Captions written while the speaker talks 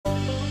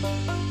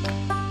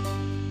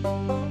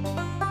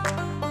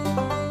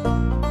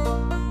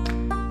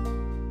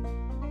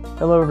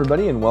Hello,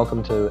 everybody, and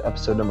welcome to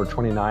episode number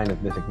 29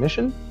 of Mythic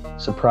Mission,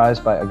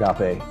 Surprised by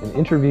Agape, an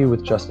interview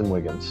with Justin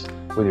Wiggins,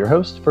 with your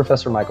host,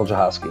 Professor Michael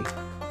Jahoski.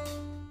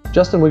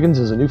 Justin Wiggins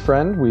is a new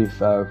friend. We've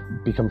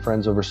become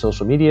friends over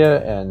social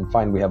media and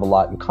find we have a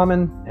lot in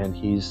common, and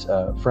he's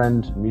a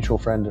friend, mutual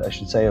friend, I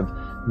should say, of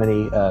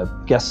many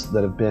guests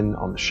that have been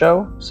on the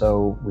show,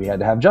 so we had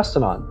to have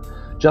Justin on.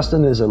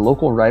 Justin is a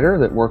local writer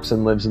that works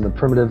and lives in the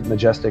primitive,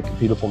 majestic,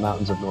 beautiful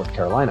mountains of North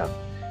Carolina.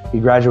 He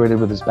graduated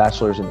with his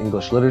bachelor's in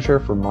English literature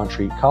from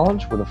Montreat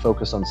College with a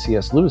focus on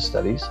C.S. Lewis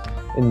studies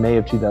in May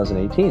of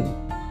 2018.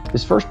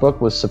 His first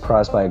book was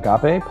Surprised by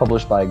Agape,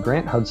 published by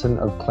Grant Hudson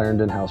of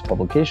Clarendon House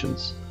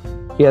Publications.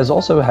 He has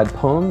also had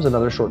poems and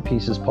other short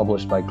pieces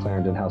published by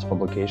Clarendon House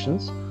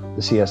Publications,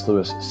 the C.S.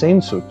 Lewis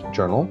Sehnsucht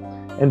Journal,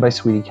 and by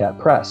Sweetie Cat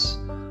Press.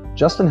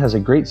 Justin has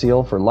a great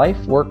zeal for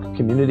life, work,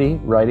 community,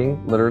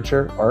 writing,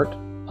 literature, art,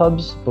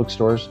 pubs,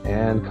 bookstores,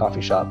 and coffee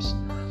shops.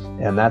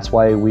 And that's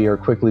why we are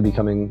quickly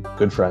becoming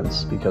good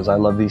friends, because I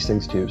love these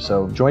things too.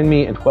 So join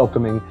me in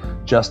welcoming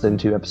Justin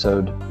to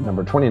episode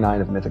number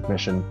 29 of Mythic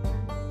Mission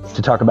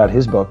to talk about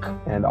his book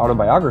and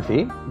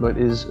autobiography, but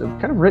is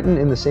kind of written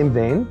in the same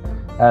vein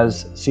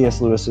as C.S.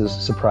 Lewis's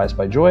Surprised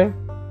by Joy.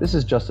 This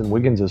is Justin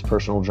Wiggins'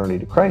 personal journey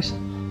to Christ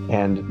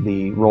and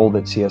the role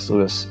that C.S.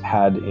 Lewis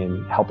had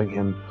in helping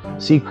him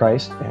see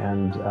Christ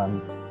and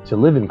to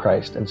live in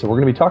Christ. And so we're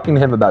going to be talking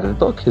to him about his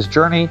book, his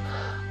journey.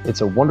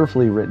 It's a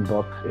wonderfully written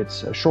book.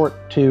 It's short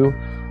too.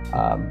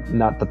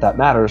 Not that that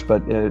matters,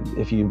 but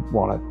if you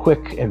want a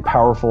quick and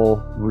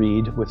powerful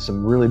read with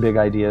some really big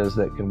ideas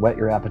that can whet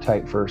your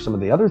appetite for some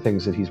of the other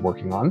things that he's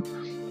working on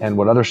and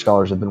what other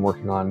scholars have been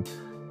working on,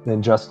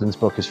 then Justin's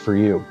book is for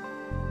you.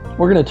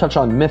 We're going to touch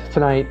on myth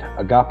tonight,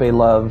 agape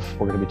love.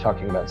 We're going to be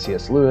talking about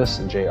C.S. Lewis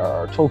and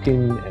J.R.R.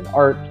 Tolkien and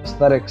art,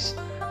 aesthetics.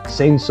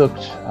 Sehnsucht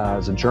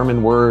is a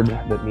German word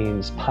that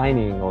means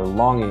pining or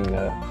longing,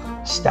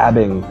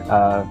 stabbing,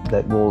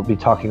 that we'll be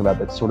talking about,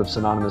 that's sort of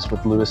synonymous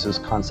with Lewis's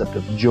concept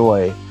of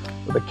joy,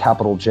 with a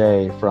capital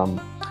J from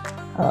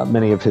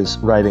many of his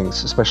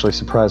writings, especially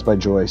Surprised by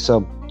Joy.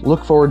 So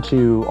look forward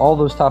to all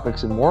those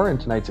topics and more in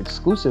tonight's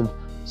exclusive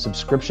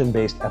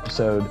subscription-based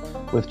episode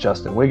with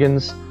Justin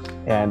Wiggins.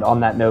 And on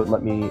that note,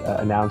 let me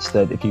announce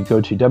that if you go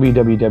to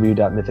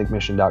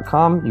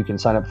www.mythicmission.com, you can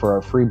sign up for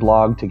our free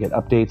blog to get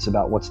updates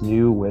about what's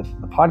new with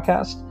the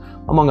podcast,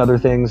 among other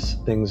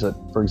things that,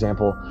 for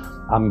example,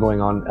 I'm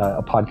going on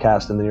a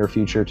podcast in the near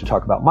future to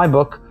talk about my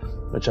book,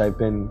 which I've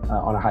been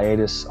on a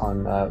hiatus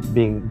on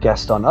being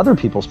guest on other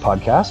people's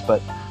podcasts.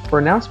 But for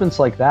announcements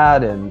like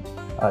that and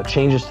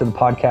changes to the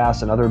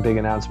podcast and other big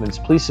announcements,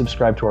 please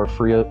subscribe to our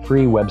free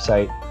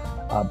website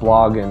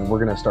blog, and we're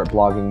going to start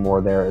blogging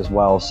more there as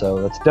well.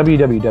 So that's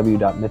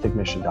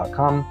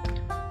www.mythicmission.com.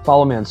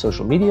 Follow me on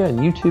social media and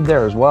YouTube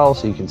there as well,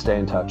 so you can stay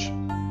in touch.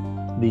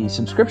 The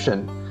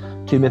subscription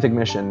to Mythic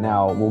Mission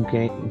now will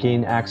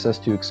gain access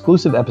to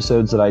exclusive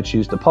episodes that I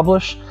choose to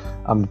publish.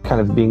 I'm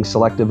kind of being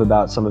selective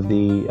about some of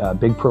the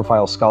big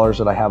profile scholars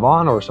that I have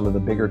on, or some of the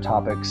bigger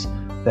topics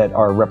that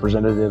are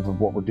representative of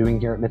what we're doing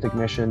here at Mythic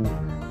Mission.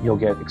 You'll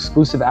get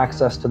exclusive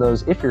access to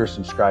those if you're a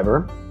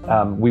subscriber.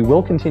 We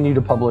will continue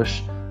to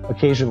publish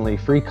occasionally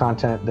free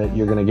content that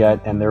you're going to get,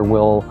 and there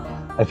will,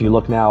 if you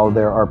look now,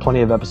 there are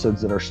plenty of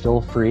episodes that are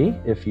still free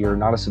if you're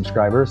not a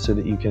subscriber, so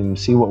that you can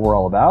see what we're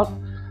all about.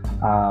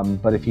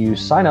 But if you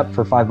sign up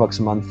for $5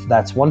 a month,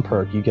 that's one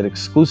perk. You get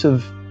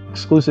exclusive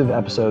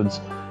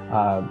episodes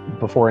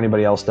before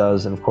anybody else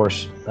does, and of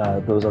course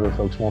those other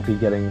folks won't be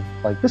getting,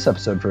 like this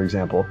episode, for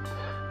example.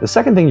 The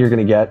second thing you're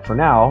going to get, for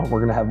now, we're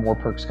going to have more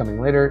perks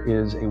coming later,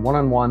 is a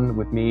one-on-one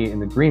with me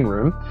in the Green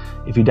Room.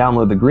 If you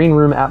download the Green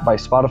Room app by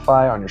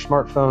Spotify on your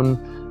smartphone,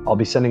 I'll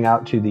be sending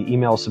out to the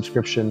email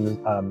subscription,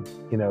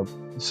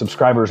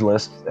 subscribers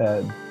list.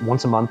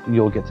 Once a month,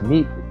 you'll get to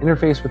meet,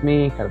 interface with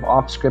me, kind of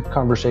off-script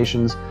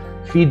conversations,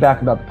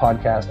 feedback about the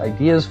podcast,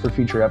 ideas for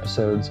future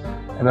episodes,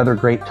 and other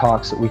great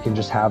talks that we can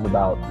just have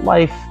about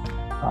life,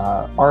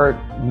 art,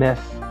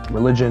 myth,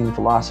 religion,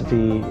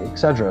 philosophy,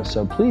 etc.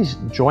 So please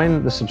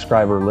join the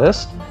subscriber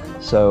list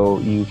so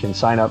you can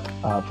sign up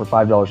for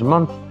 $5 a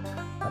month.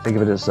 Think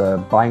of it as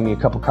buying me a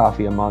cup of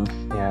coffee a month,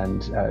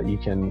 and you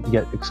can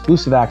get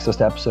exclusive access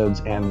to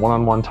episodes and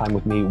one-on-one time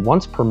with me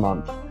once per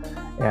month.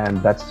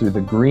 And that's through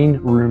the Green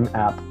Room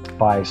app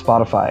by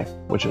Spotify,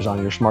 which is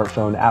on your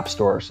smartphone app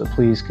store. So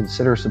please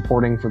consider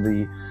supporting for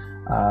the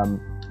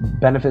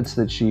benefits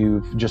that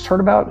you've just heard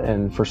about,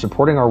 and for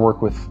supporting our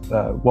work with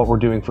what we're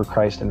doing for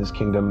Christ and His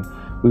kingdom.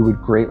 We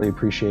would greatly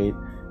appreciate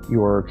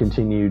your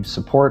continued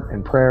support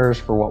and prayers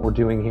for what we're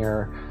doing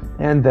here,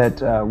 and that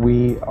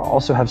we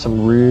also have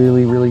some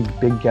really, really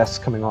big guests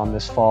coming on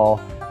this fall,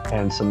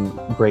 and some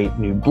great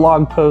new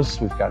blog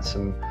posts. We've got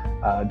some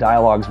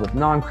dialogues with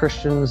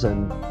non-Christians,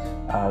 and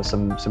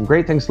some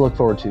great things to look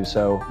forward to.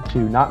 So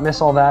to not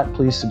miss all that,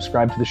 please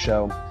subscribe to the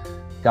show.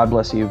 God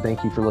bless you.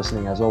 Thank you for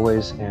listening as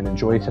always, and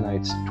enjoy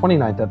tonight's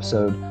 29th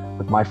episode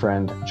with my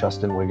friend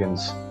Justin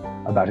Wiggins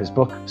about his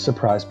book,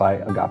 Surprised by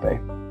Agape.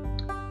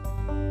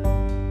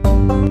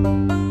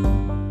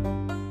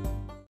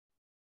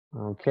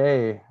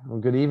 Okay. Well,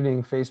 good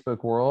evening,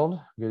 Facebook world.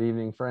 Good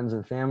evening, friends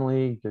and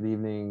family. Good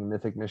evening,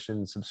 Mythic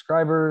Mission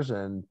subscribers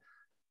and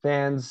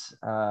fans.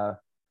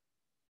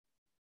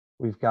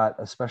 We've got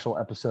a special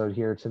episode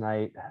here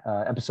tonight,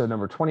 episode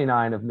number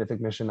 29 of Mythic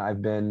Mission.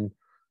 I've been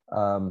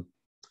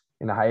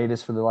in a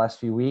hiatus for the last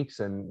few weeks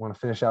and want to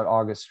finish out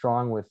August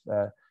strong with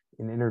an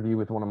interview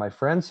with one of my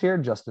friends here,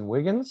 Justin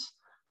Wiggins,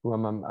 who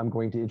I'm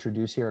going to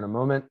introduce here in a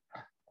moment.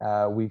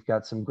 We've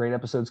got some great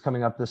episodes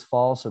coming up this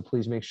fall, so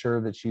please make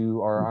sure that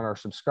you are on our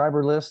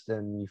subscriber list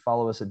and you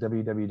follow us at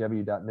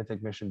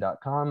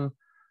www.mythicmission.com.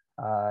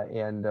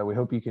 And we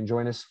hope you can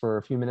join us for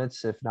a few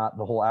minutes, if not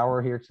the whole hour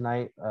here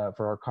tonight,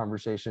 for our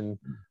conversation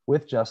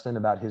with Justin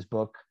about his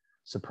book,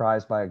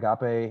 Surprised by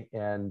Agape,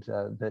 and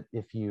that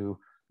if you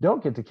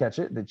don't get to catch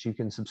it, that you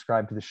can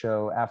subscribe to the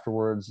show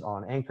afterwards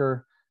on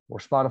Anchor or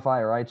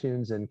Spotify or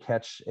iTunes and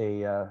catch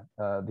the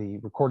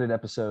recorded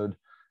episode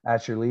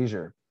at your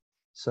leisure.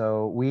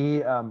 So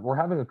we're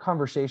having a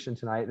conversation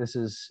tonight. This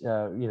is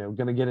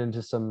going to get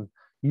into some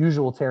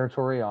usual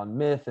territory on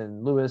myth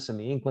and Lewis and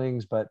the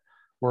Inklings, but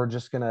we're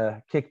just going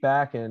to kick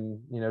back and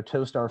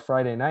toast our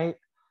Friday night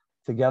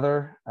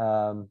together.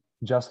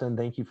 Justin,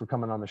 thank you for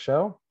coming on the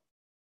show.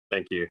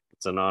 Thank you.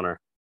 It's an honor.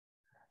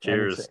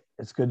 Cheers.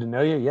 It's good to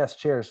know you. Yes,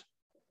 cheers.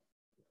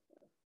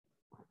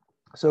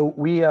 So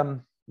we,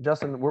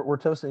 Justin, we're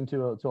toasting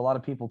to a lot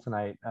of people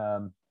tonight.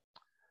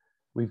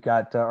 We've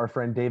got our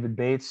friend David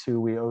Bates,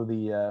 who we owe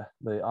the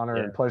honor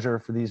and pleasure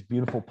for these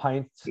beautiful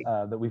pints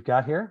that we've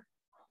got here.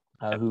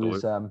 Who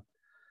is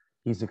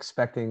he's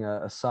expecting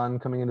a son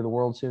coming into the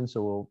world soon,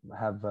 so we'll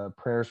have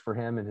prayers for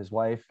him and his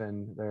wife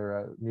and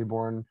their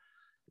newborn.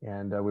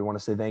 And we want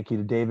to say thank you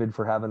to David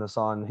for having us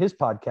on his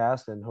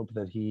podcast, and hope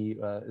that he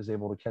is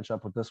able to catch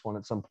up with this one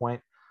at some point.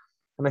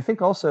 And I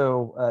think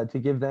also to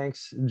give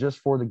thanks just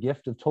for the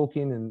gift of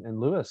Tolkien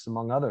and Lewis,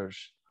 among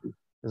others.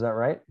 Is that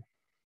right?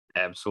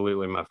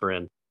 Absolutely, my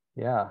friend.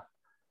 Yeah.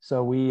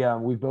 So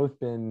we've both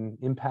been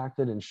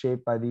impacted and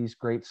shaped by these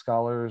great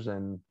scholars,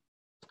 and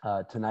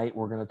tonight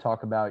we're going to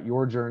talk about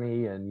your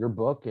journey and your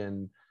book,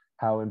 and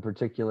how in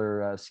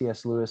particular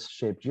C.S. Lewis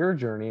shaped your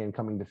journey in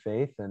coming to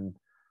faith. And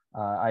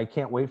I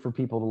can't wait for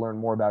people to learn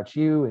more about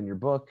you and your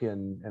book,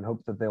 and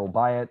hope that they'll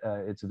buy it.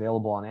 It's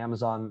available on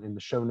Amazon in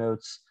the show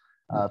notes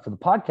for the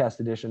podcast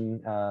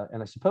edition.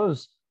 And I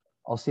suppose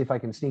I'll see if I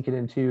can sneak it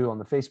into on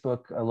the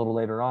Facebook a little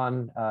later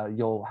on.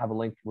 You'll have a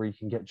link where you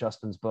can get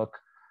Justin's book,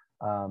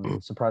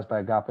 Surprised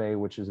by Agape,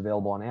 which is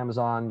available on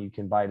Amazon. You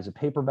can buy it as a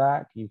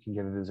paperback. You can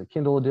get it as a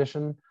Kindle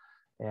edition.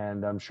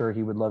 And I'm sure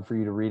he would love for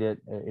you to read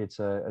it. It's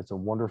a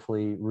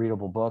wonderfully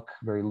readable book,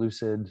 very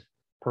lucid,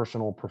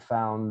 personal,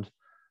 profound,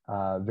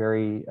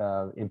 very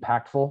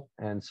impactful.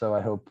 And so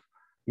I hope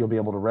you'll be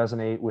able to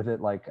resonate with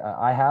it like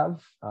I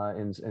have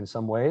in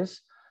some ways.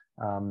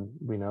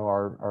 We know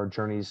our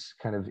journeys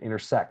kind of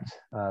intersect.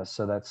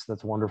 So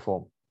that's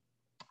wonderful.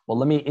 Well,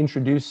 let me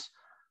introduce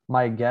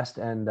my guest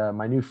and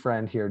my new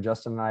friend here.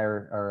 Justin and I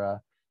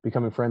are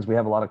becoming friends. We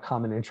have a lot of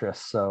common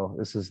interests, so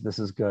this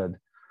is good.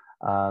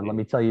 Let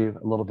me tell you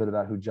a little bit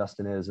about who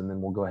Justin is, and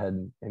then we'll go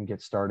ahead and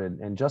get started.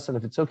 And Justin,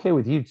 if it's okay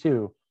with you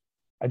too,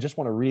 I just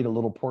want to read a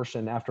little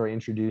portion after I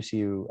introduce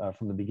you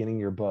from the beginning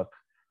of your book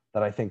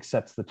that I think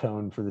sets the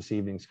tone for this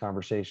evening's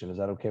conversation. Is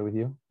that okay with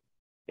you?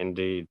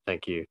 Indeed.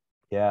 Thank you.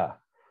 Yeah.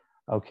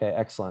 Okay,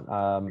 excellent.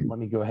 Let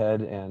me go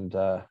ahead and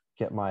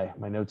get my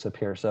notes up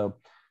here. So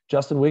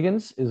Justin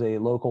Wiggins is a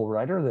local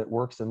writer that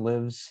works and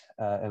lives,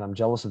 and I'm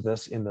jealous of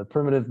this, in the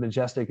primitive,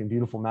 majestic, and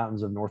beautiful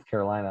mountains of North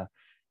Carolina.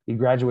 He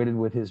graduated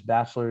with his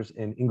bachelor's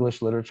in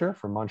English literature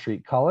from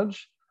Montreat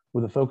College,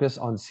 with a focus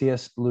on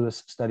C.S.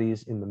 Lewis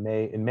studies in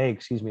May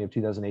of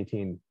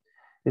 2018.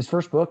 His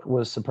first book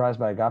was Surprised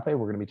by Agape. We're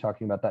going to be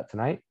talking about that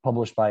tonight,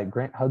 published by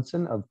Grant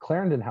Hudson of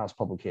Clarendon House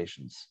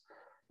Publications.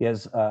 He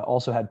has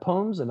also had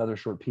poems and other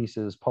short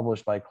pieces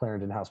published by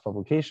Clarendon House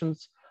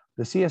Publications,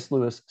 the C.S.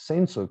 Lewis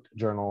Sehnsucht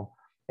Journal,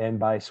 and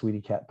by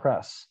Sweetie Cat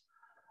Press.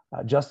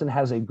 Justin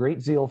has a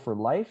great zeal for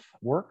life,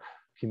 work,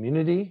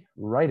 community,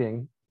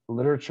 writing,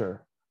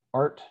 literature,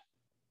 art,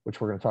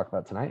 which we're going to talk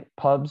about tonight,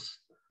 pubs,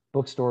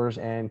 bookstores,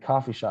 and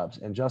coffee shops.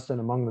 And Justin,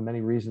 among the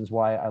many reasons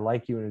why I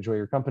like you and enjoy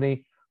your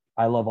company,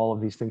 I love all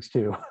of these things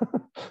too.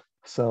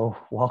 So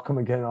welcome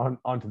again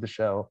onto the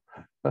show.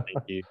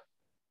 Thank you.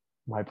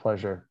 My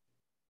pleasure.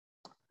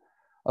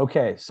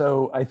 Okay,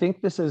 so I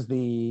think this is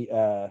the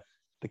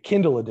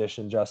Kindle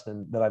edition,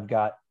 Justin, that I've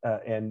got,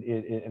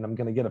 and I'm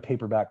going to get a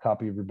paperback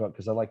copy of your book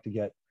because I like to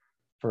get,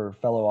 for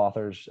fellow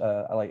authors,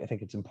 I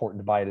think it's important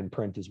to buy it in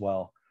print as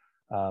well.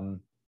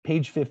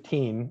 Page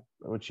 15,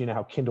 which you know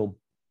how Kindle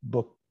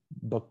book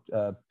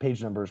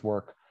page numbers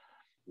work.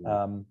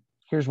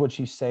 Here's what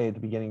you say at the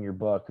beginning of your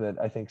book that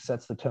I think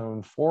sets the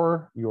tone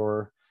for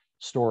your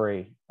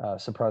story,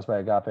 Surprised by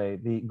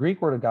Agape. The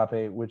Greek word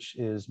agape, which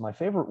is my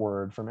favorite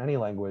word from any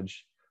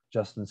language,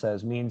 Justin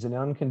says, means an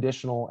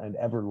unconditional and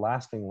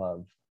everlasting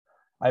love.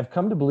 I've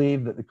come to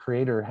believe that the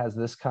Creator has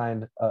this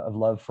kind of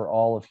love for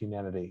all of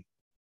humanity.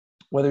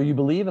 Whether you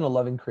believe in a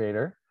loving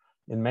Creator,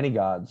 in many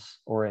gods,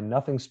 or in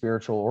nothing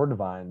spiritual or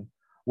divine,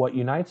 What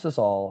unites us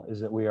all is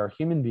that we are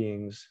human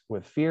beings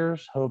with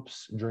fears,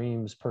 hopes,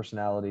 dreams,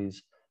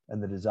 personalities,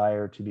 and the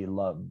desire to be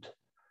loved.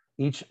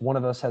 Each one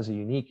of us has a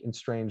unique and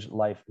strange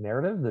life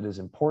narrative that is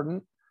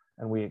important,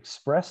 and we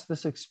express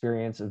this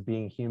experience of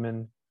being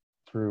human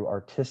through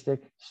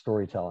artistic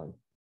storytelling.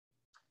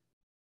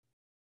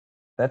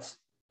 That's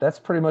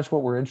pretty much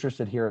what we're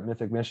interested here at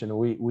Mythic Mission.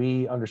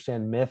 We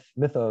understand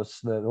mythos,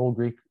 the old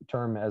Greek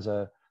term, as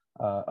a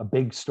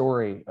big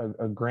story,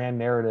 a grand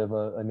narrative,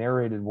 a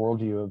narrated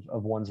worldview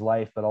of one's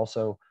life, but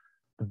also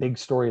the big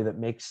story that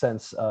makes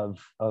sense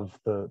of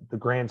the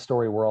grand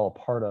story we're all a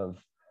part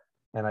of.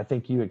 And I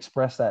think you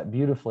express that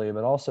beautifully,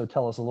 but also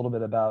tell us a little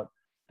bit about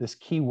this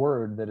key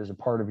word that is a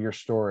part of your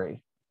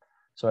story.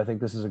 So I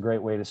think this is a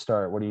great way to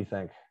start. What do you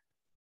think?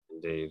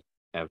 Indeed.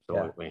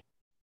 Absolutely.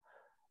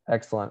 Yeah.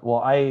 Excellent.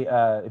 Well,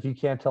 if you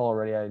can't tell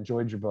already, I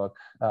enjoyed your book.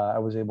 I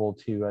was able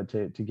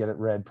to get it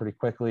read pretty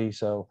quickly.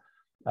 So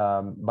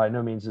by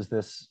no means is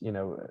this,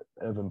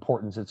 of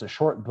importance. It's a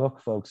short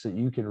book, folks, that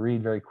you can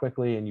read very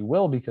quickly, and you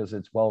will, because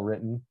it's well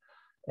written.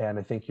 And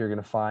I think you're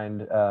going to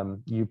find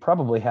you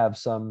probably have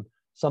something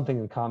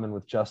in common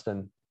with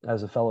Justin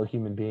as a fellow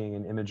human being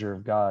and imager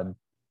of God.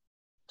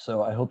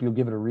 So I hope you'll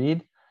give it a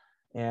read.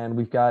 And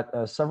we've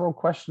got several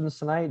questions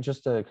tonight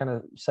just to kind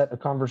of set a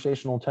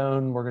conversational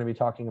tone. We're going to be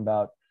talking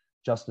about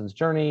Justin's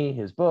journey,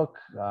 his book,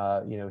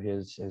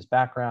 his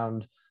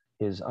background,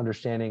 his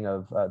understanding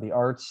of the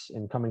arts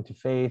and coming to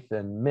faith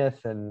and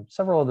myth, and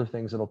several other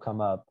things that'll come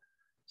up.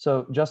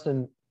 So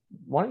Justin,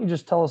 why don't you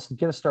just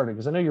get us started?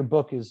 Because I know your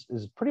book is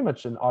pretty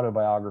much an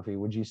autobiography.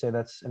 Would you say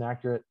that's an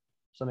accurate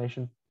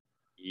summation?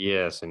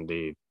 Yes,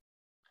 indeed.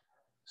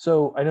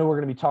 So I know we're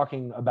going to be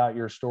talking about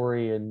your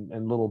story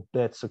and little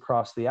bits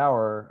across the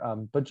hour,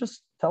 but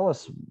just tell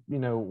us,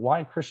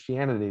 why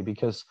Christianity?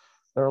 Because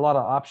there are a lot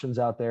of options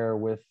out there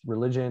with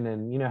religion,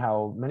 and you know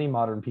how many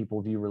modern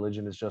people view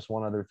religion as just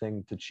one other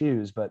thing to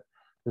choose. But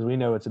as we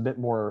know, it's a bit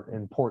more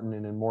important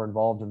and more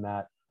involved in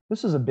that.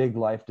 This is a big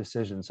life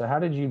decision. So how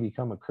did you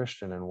become a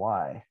Christian, and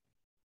why?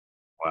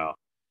 Wow.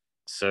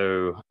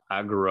 So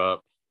I grew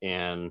up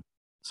in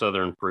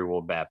Southern Free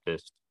Will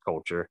Baptist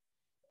culture.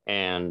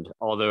 And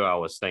although I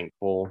was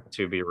thankful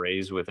to be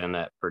raised within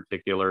that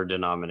particular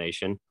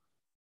denomination,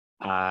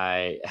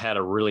 I had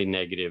a really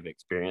negative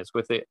experience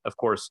with it. Of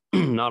course,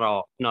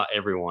 not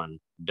everyone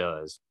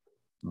does,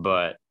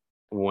 but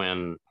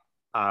when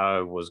I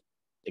was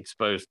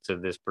exposed to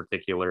this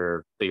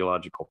particular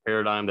theological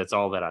paradigm, that's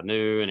all that I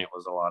knew. And it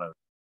was a lot of,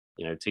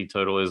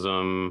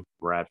 teetotalism,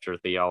 rapture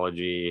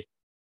theology,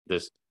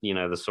 the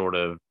sort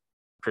of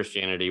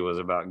Christianity was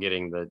about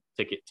getting the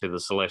ticket to the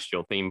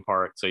celestial theme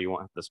park so you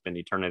won't have to spend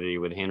eternity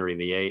with Henry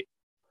VIII.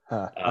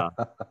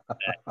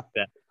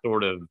 That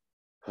sort of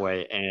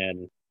way.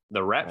 And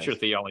the rapture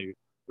theology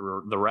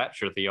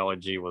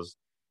was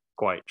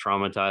quite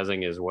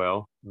traumatizing as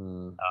well.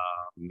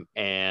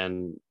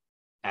 And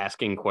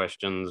asking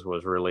questions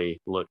was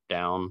really looked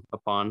down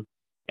upon.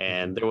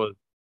 And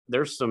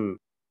there was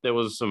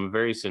some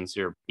very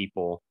sincere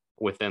people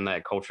within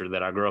that culture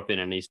that I grew up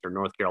in Eastern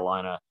North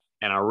Carolina.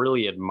 And I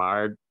really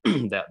admired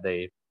that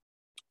they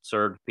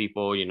served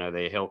people,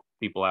 they helped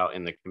people out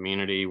in the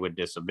community with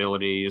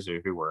disabilities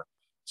or who were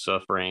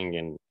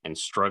suffering and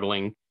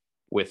struggling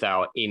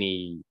without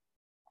anything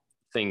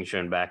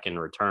shown back in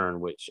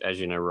return, which, as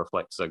you know,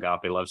 reflects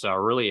agape love. So I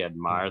really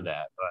admire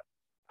that. But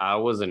I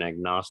was an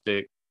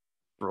agnostic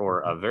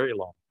for a very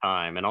long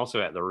time. And also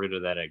at the root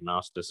of that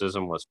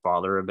agnosticism was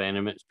father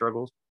abandonment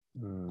struggles.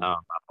 My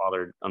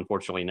father,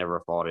 unfortunately,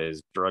 never fought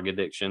his drug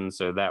addiction,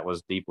 so that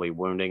was deeply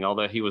wounding.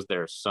 Although he was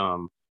there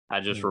some, I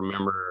just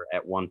remember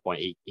at one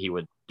point he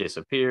would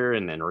disappear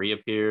and then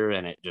reappear,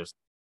 and it just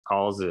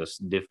caused this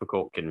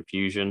difficult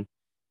confusion.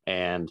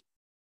 And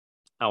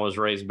I was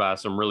raised by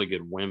some really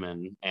good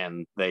women,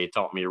 and they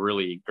taught me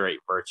really great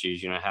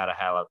virtues, how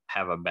to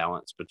have a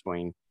balance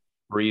between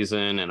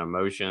reason and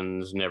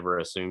emotions, never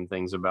assume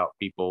things about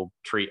people,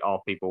 treat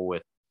all people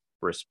with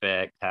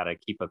respect, how to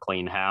keep a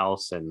clean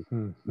house and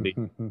be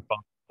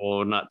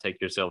responsible, not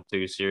take yourself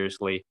too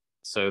seriously.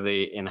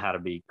 And how to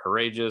be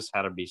courageous,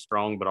 how to be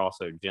strong, but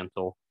also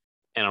gentle.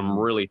 And I'm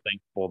really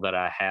thankful that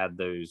I had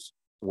those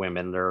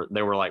women.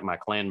 They were like my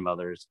clan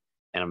mothers,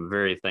 and I'm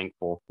very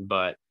thankful.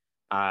 But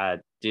I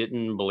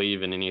didn't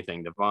believe in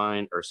anything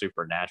divine or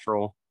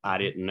supernatural. I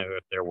didn't know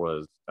if there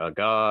was a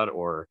God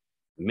or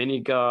many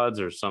gods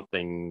or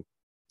something,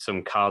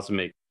 some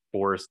cosmic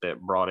force that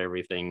brought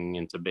everything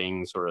into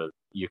being. Sort of,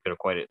 you could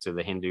equate it to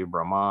the Hindu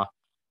Brahma.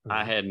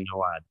 I had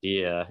no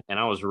idea, and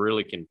I was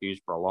really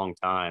confused for a long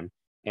time,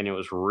 and it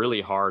was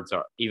really hard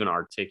to even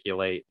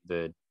articulate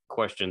the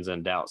questions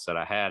and doubts that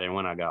I had. And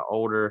when I got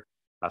older,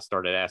 I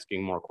started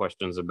asking more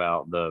questions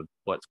about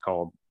what's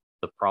called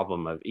the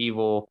problem of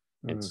evil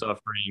and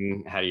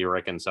suffering. How do you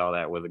reconcile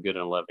that with a good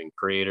and loving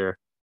creator?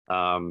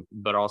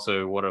 But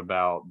also, what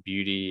about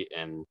beauty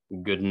and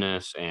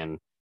goodness and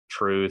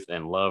truth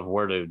and love?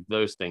 Where do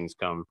those things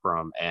come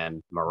from?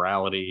 And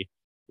morality,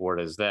 where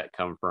does that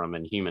come from?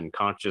 And human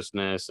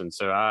consciousness. And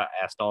so I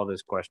asked all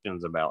these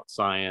questions about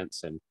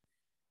science and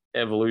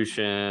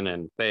evolution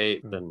and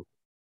faith and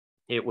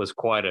it was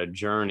quite a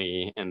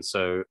journey. And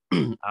so,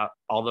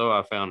 although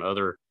I found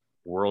other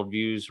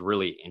worldviews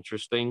really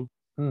interesting,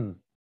 Hmm.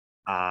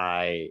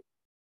 I,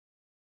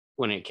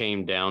 when it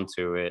came down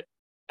to it,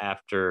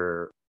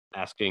 after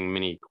asking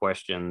many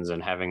questions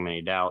and having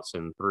many doubts,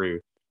 and through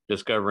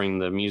discovering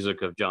the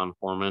music of John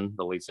Foreman,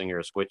 the lead singer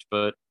of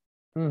Switchfoot,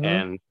 Mm-hmm.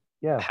 and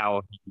Yeah.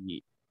 how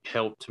he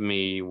helped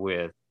me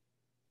with,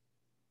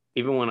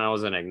 even when I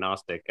was an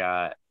agnostic,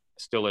 I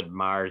still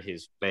admired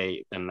his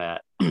faith and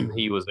that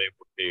he was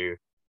able to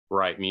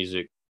write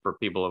music for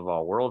people of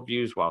all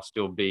worldviews while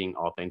still being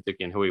authentic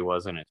in who he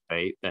was in his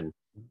faith. And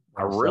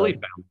I Well really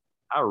said. found,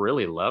 I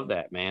really love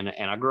that, man.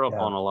 And I grew up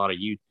Yeah. on a lot of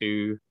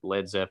U2,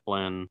 Led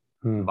Zeppelin,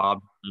 Hmm.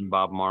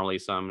 Bob Marley,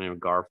 Simon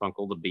and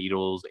Garfunkel, the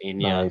Beatles,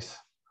 Enya, Nice.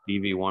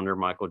 Stevie Wonder,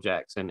 Michael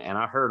Jackson, and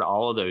I heard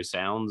all of those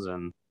sounds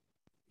and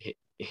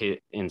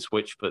hit in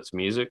Switchfoot's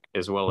music,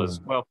 as well as,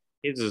 Hmm. well,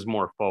 his is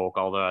more folk,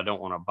 although I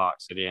don't want to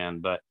box it in,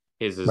 but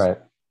his is Right.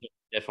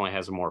 definitely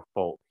has a more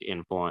folk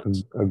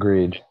influence.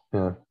 Agreed.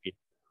 Yeah.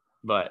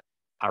 But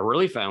I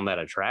really found that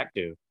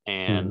attractive,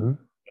 and Hmm.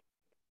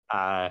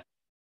 I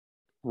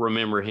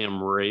remember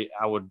him.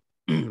 I would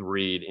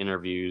read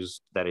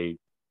interviews that he,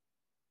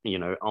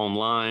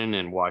 online,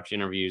 and watch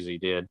interviews he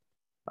did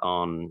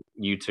on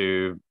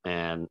YouTube,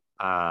 and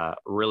I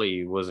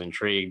really was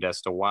intrigued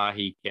as to why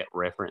he kept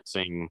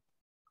referencing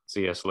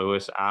C.S.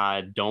 Lewis.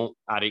 I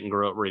didn't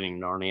grow up reading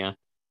Narnia.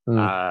 Mm.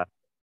 I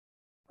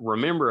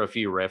remember a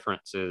few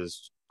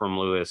references from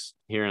Lewis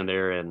here and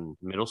there in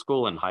middle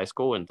school and high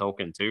school, and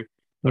Tolkien too.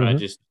 But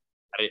Hmm.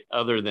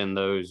 other than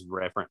those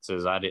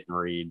references, I didn't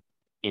read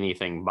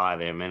anything by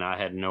them, and I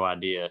had no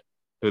idea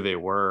who they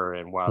were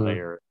and why they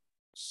Mm. are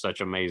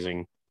such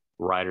amazing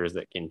writers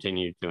that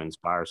continue to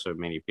inspire so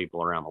many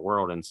people around the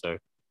world. And so,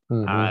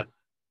 Hmm. I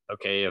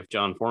okay, if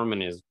John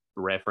Foreman is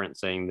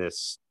referencing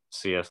this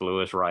C.S.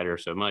 Lewis writer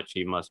so much,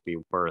 he must be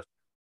worth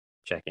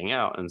checking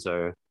out. And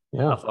so I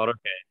Yeah. thought,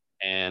 okay.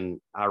 And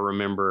I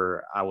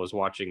remember I was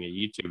watching a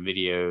YouTube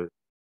video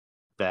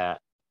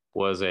that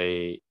was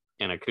an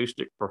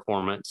acoustic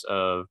performance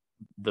of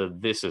the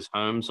 "This Is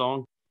Home"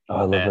 song Oh,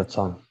 I love that that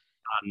song.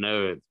 I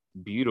know it's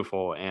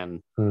beautiful,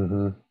 and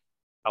Hmm.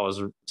 I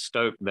was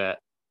stoked that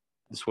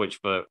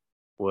Switchfoot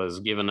was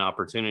given the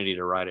opportunity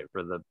to write it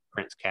for the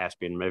Prince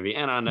Caspian movie.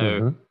 And I know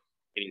Hmm.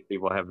 many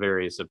people have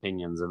various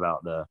opinions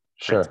about the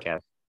Prince Sure.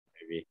 Caspian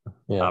movie,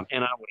 Yeah.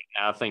 and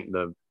I think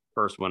the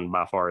first one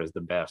by far is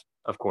the best,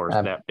 of course.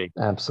 That big,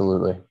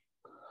 Absolutely.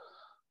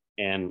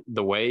 and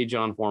the way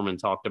John Foreman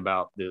talked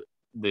about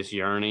this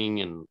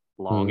yearning and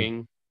Mm.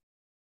 longing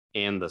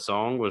in the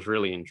song was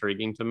really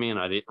intriguing to me, and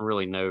I didn't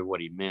really know what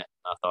he meant.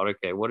 I thought,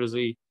 okay, what is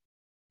he?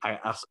 I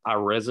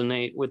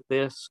resonate with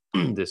this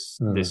this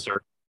Mm.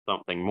 certain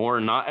something more,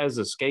 not as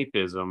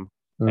escapism,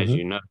 as Hmm.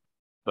 you know,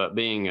 but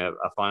being a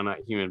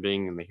finite human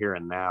being in the here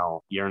and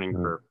now, yearning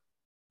Mm. for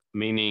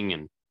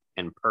meaning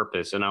and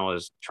purpose. And I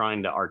was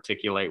trying to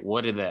articulate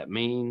what did that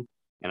mean,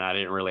 and I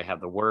didn't really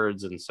have the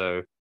words. And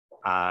so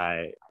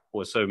I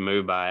was so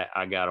moved by it.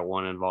 I got a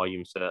one in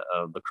volume set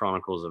of the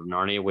Chronicles of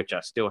Narnia, which I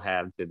still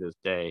have to this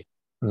day.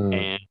 Mm.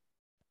 And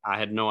I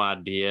had no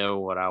idea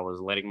what I was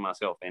letting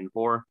myself in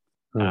for.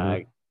 I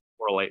Hmm.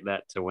 correlate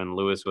that to when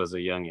Lewis was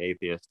a young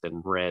atheist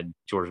and read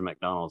George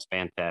MacDonald's Hmm.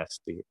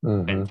 Fantastic,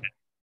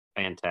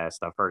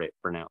 Fantastic. I've heard it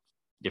pronounced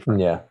different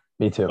Yeah.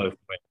 Me too. both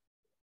ways.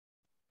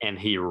 And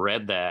he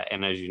read that,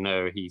 and as you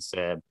know, he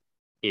said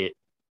it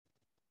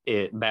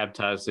it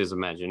baptized his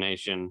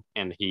imagination,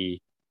 and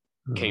he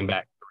came Hmm.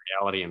 back to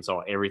reality and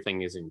saw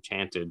everything is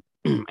enchanted.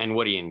 And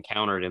what he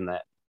encountered in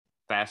that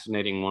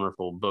fascinating,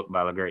 wonderful book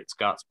by the great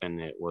Scotsman,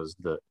 it was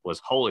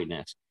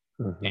holiness.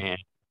 Hmm. And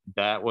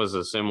that was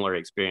a similar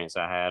experience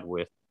I had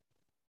with,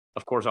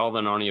 of course, all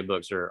the Narnia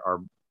books are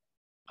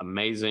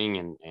amazing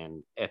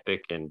and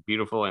epic and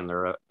beautiful in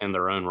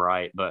their own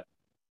right. But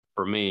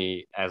for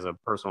me, as a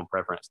personal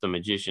preference, The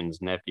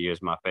Magician's Nephew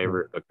is my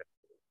favorite, because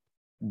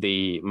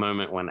the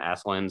moment when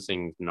Aslan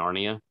sings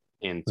Narnia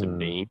into Hmm.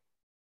 being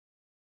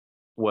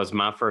was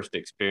my first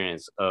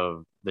experience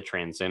of the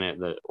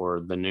transcendent, or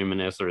the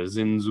numinous, or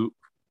Zinzu.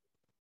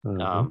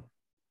 Hmm. Um,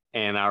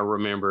 and I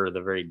remember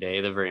the very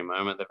day, the very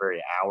moment, the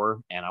very hour,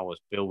 and I was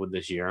filled with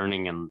this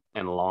yearning and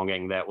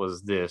longing that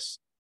was this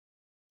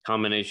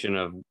combination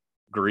of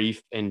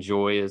grief and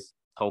joy, as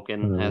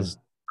Tolkien Hmm. has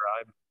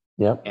described.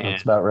 Yep. And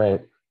That's about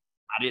right.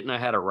 I didn't know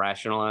how to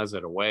rationalize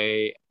it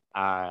away.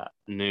 I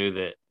knew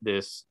that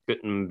this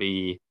couldn't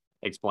be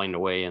explained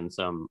away in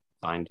some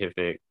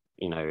scientific,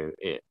 in a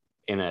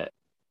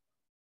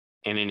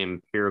in an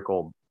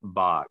empirical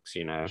box,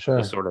 just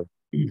Sure. sort of.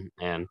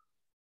 And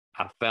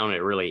I found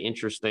it really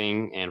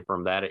interesting. And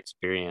from that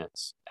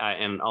experience,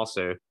 and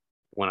also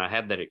when I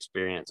had that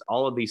experience,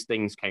 all of these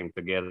things came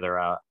together.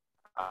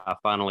 I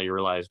finally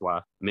realized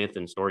why myth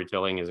and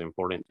storytelling is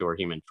important to our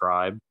human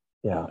tribe,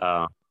 Yeah.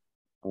 uh,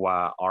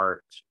 why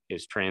art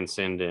is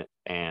transcendent,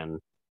 and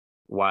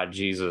why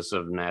Jesus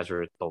of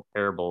Nazareth told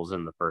parables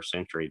in the first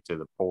century to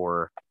the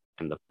poor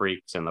and the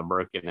freaks and the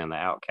broken and the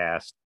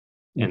outcast.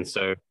 And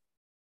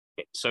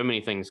so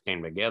many things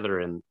came together,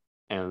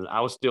 and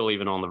I was still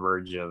even on the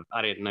verge of,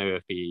 I didn't know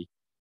if he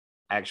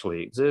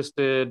actually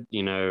existed,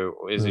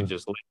 is it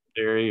just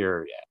legendary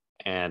or,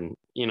 and,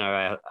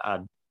 I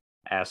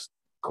asked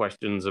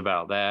questions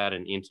about that,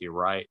 and N.T.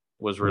 Wright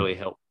was really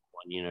helpful.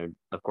 And,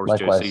 of course,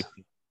 Likewise.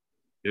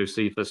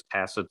 Josephus,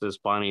 Tacitus,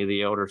 Pliny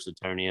the Elder,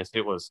 Suetonius.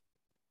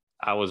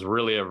 I was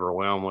really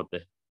overwhelmed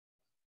with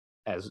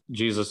as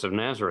Jesus of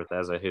Nazareth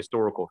as a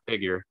historical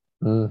figure.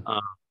 Mm.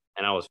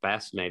 And I was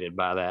fascinated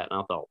by that. And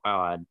I thought,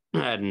 wow, I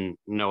had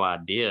no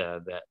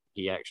idea that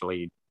he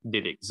actually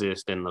did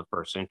exist in the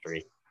first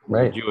century.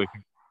 Right. Jewish,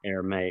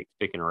 Aramaic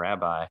speaking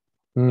rabbi.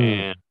 Mm.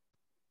 And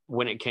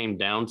when it came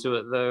down to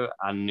it, though,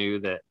 I knew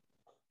that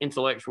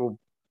intellectual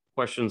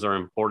questions are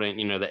important.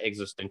 The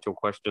existential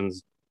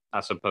questions, I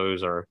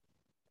suppose, are,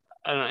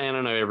 and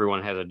I know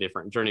everyone has a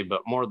different journey,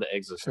 but more the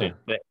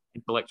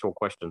intellectual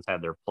questions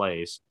had their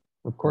place.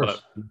 Of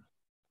course. But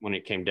when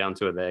it came down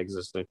to it, the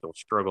existential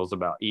struggles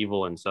about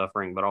evil and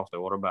suffering, but also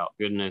what about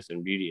goodness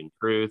and beauty and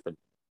truth? And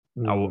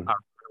I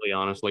really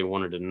honestly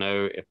wanted to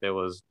know if there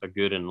was a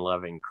good and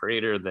loving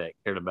creator that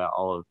cared about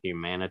all of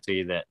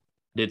humanity, that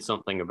did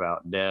something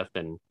about death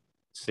and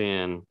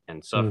sin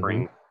and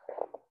suffering.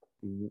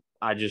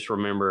 I just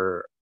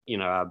remember,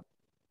 I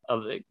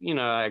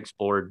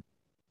explored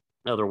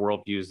other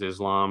worldviews: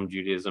 Islam,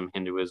 Judaism,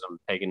 Hinduism,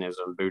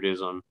 paganism,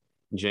 Buddhism,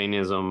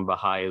 Jainism,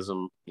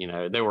 Baha'ism.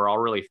 They were all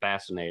really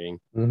fascinating.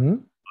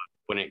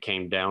 When it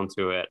came down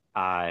to it,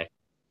 I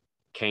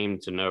came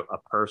to know a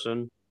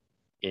person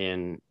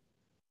in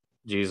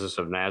Jesus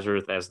of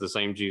Nazareth as the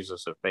same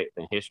Jesus of faith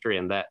and history,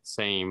 and that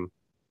same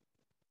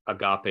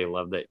agape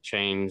love that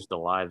changed the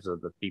lives of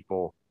the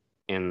people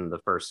in the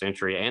first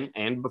century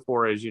and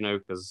before, as you know,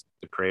 because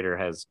the creator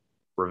has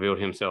revealed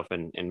himself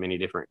in many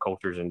different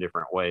cultures in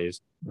different ways.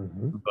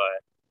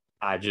 But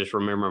I just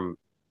remember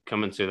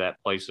coming to that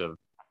place of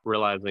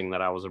realizing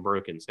that I was a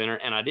broken sinner,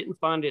 and I didn't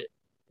find it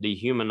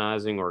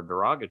dehumanizing or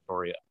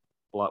derogatory,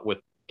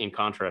 in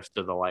contrast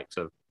to the likes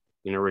of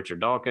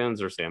Richard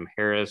Dawkins or Sam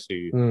Harris,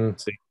 who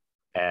see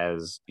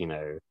as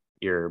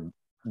you're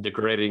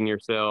degrading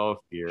yourself,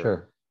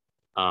 you're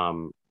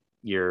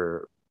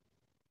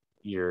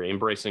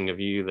embracing a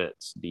view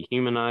that's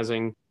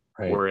dehumanizing.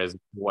 Right. Whereas the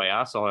way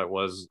I saw it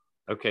was,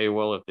 okay,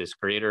 well, if this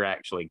creator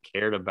actually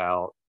cared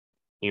about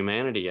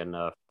humanity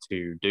enough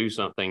to do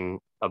something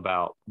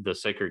about the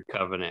sacred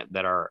covenant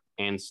that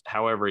and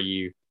however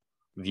you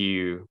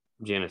view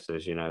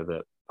Genesis,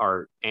 that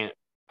our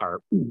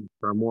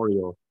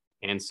primordial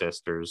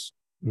ancestors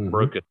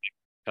broke a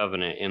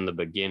covenant in the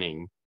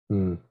beginning.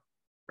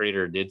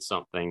 Creator did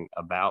something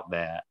about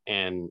that.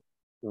 And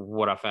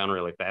what I found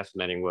really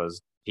fascinating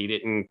was he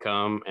didn't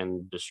come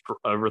and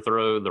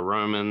overthrow the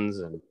Romans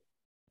and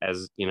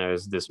as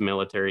this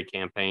military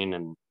campaign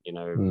and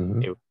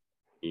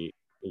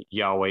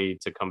Yahweh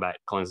to come back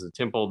to cleanse the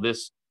temple.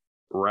 This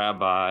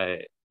rabbi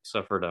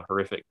suffered a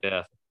horrific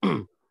death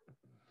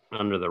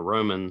under the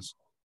Romans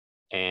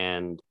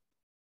and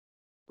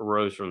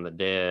rose from the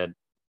dead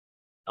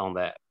on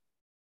that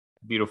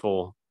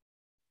beautiful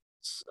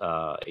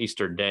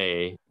Easter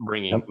day,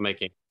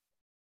 making,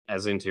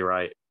 as N.T.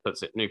 Wright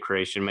puts it, new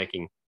creation,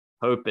 making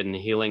hope and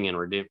healing and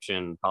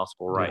redemption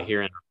possible right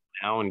here and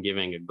now, and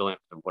giving a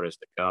glimpse of what is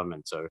to come.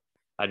 And so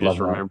I just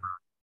remember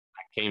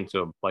I came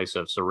to a place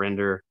of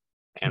surrender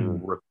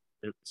and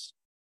repentance,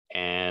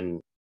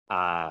 and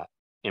I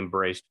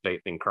embraced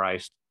faith in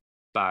Christ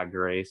by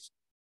grace,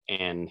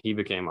 and he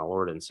became my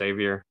Lord and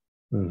Savior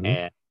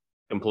and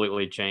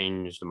completely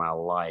changed my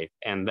life.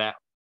 And that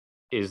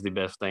is the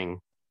best thing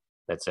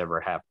that's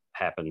ever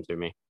happened to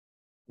me.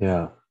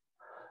 Yeah.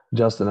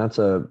 Justin, that's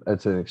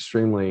an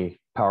extremely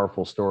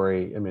powerful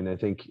story. I mean, I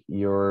think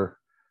your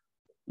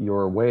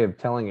way of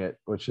telling it,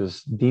 which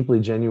is deeply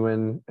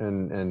genuine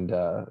and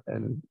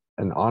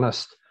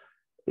honest,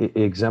 it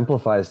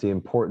exemplifies the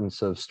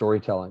importance of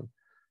storytelling.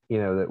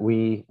 That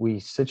we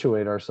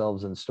situate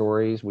ourselves in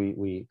stories,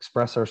 we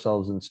express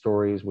ourselves in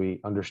stories, we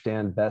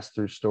understand best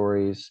through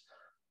stories.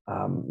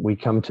 We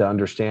come to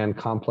understand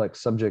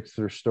complex subjects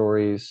through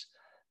stories.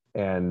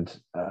 And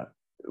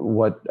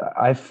what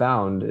I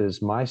found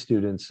is my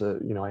students, I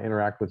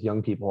interact with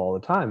young people all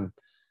the time.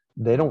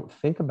 They don't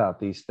think about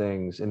these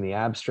things in the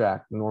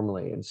abstract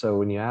normally. And so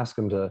when you ask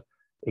them to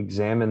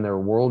examine their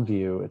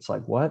worldview, it's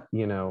like, what,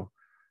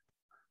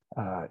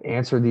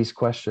 answer these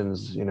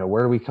questions,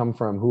 where do we come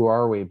from? Who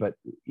are we? But,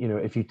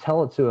 if you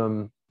tell it to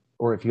them,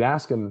 or if you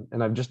ask them,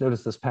 and I've just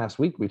noticed this past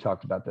week, we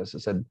talked about this, I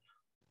said,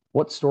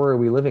 what story are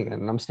we living in?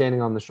 And I'm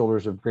standing on the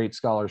shoulders of great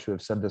scholars who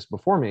have said this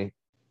before me,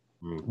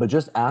 but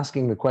just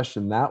asking the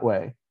question that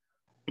way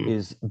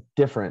is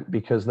different,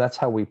 because that's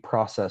how we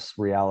process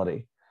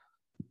reality.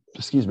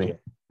 Excuse me,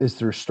 is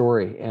through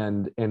story.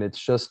 And it's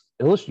just,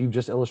 you've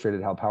just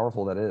illustrated how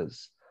powerful that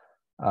is.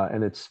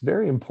 And it's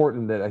very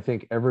important that I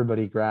think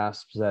everybody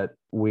grasps that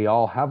we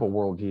all have a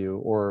worldview,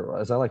 or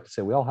as I like to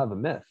say, we all have a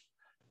myth.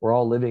 We're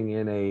all living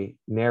in a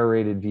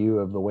narrated view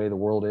of the way the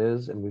world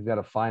is, and we've got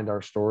to find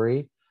our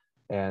story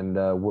and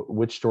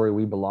which story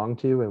we belong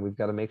to, and we've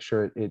got to make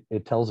sure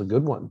it tells a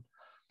good one.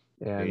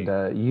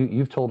 And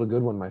you've told a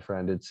good one, my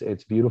friend.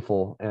 It's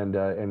beautiful, and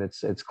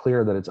it's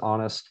clear that it's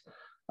honest.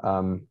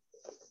 Um,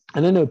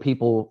 and I know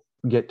people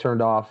get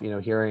turned off,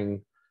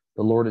 hearing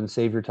the Lord and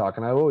Savior talk.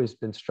 And I've always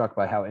been struck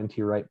by how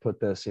N.T. Wright put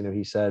this.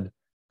 He said,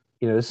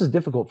 this is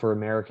difficult for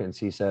Americans,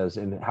 he says,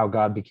 in How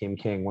God Became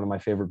King, one of my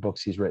favorite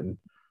books he's written.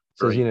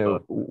 Says, Great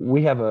book.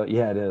 we have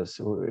it is.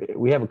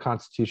 We have a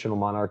constitutional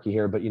monarchy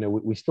here, but,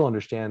 we still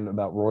understand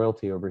about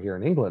royalty over here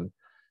in England.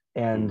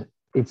 And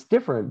it's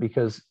different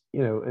because,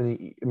 in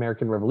the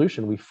American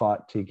Revolution, we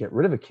fought to get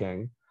rid of a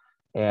king.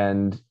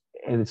 And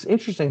it's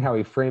interesting how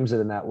he frames it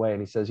in that way.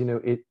 And he says,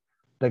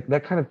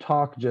 that kind of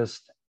talk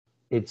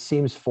it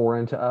seems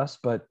foreign to us,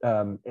 but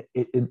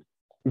if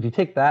you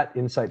take that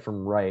insight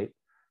from Wright,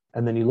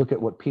 and then you look at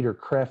what Peter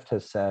Kreeft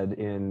has said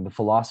in The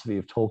Philosophy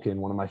of Tolkien,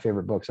 one of my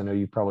favorite books, I know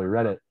you've probably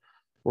read it,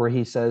 where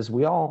he says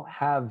we all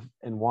have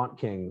and want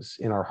kings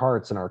in our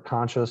hearts and our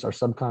conscious, our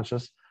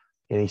subconscious.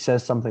 And he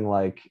says something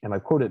like, and I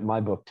quote it in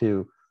my book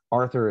too,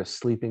 Arthur is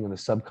sleeping in the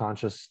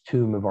subconscious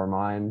tomb of our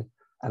mind.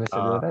 And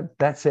I said,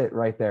 that's it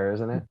right there,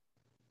 isn't it?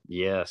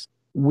 Yes.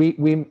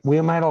 We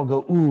might all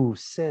go, ooh,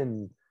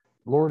 sin,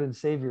 Lord and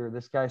Savior.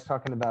 This guy's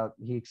talking about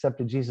he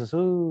accepted Jesus.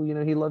 Ooh,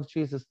 he loves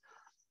Jesus.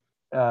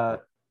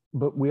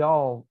 But we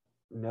all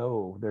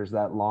know there's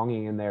that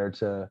longing in there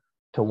to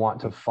want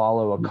to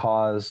follow a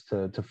cause,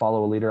 to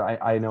follow a leader.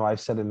 I know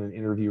I've said in an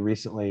interview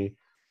recently,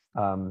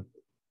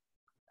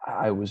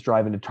 I was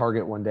driving to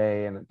Target one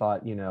day and I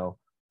thought,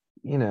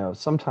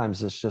 sometimes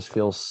this just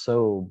feels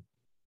so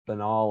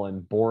banal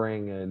and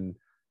boring, and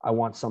I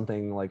want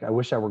something like, I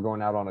wish I were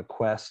going out on a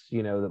quest,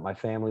 that my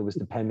family was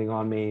depending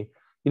on me.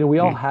 We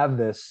all have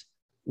this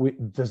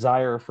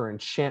desire for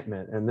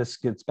enchantment, and this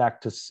gets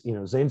back to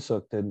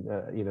Sehnsucht, and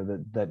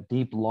that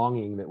deep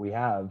longing that we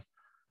have.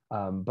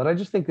 But I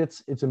just think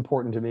it's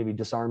important to maybe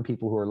disarm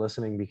people who are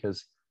listening,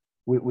 because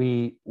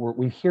we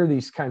hear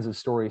these kinds of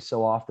stories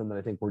so often that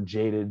I think we're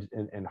jaded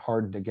and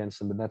hardened against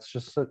them, and that's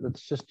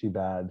just too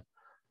bad.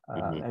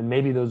 And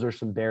maybe those are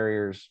some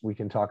barriers we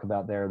can talk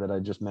about there that I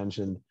just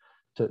mentioned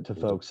to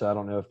folks. So I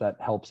don't know if that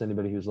helps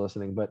anybody who's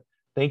listening, but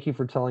thank you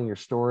for telling your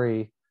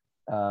story.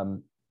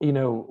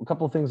 A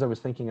couple of things I was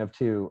thinking of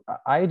too.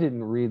 I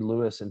didn't read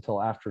Lewis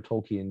until after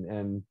Tolkien.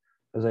 And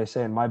as I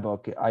say in my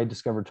book, I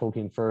discovered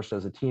Tolkien first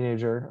as a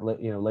teenager,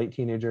 late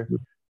teenager.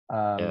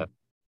 Yeah,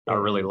 I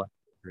really liked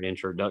your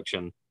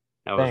introduction.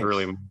 That was thanks.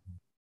 really...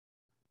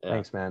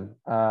 Thanks, man.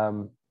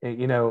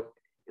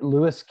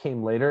 Lewis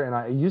came later, and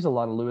I use a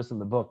lot of Lewis in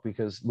the book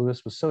because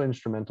Lewis was so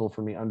instrumental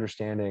for me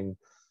understanding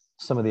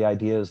some of the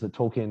ideas that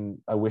Tolkien,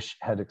 I wish,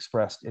 had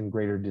expressed in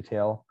greater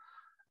detail.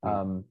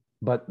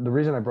 But the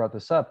reason I brought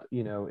this up,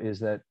 is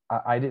that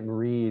I didn't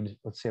read,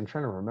 let's see, I'm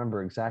trying to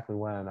remember exactly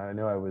when. I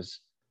know I was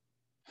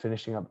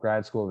finishing up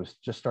grad school. I was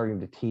just starting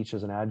to teach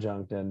as an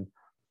adjunct, and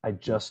I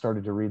just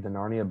started to read the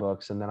Narnia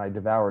books, and then I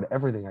devoured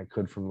everything I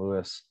could from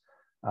Lewis.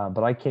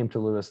 But I came to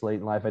Lewis late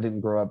in life. I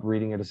didn't grow up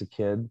reading it as a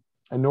kid,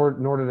 and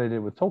nor did I did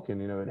with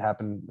Tolkien. It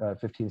happened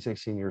 15,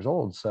 16 years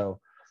old. So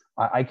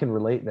I can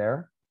relate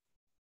there.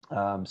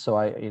 So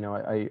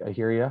I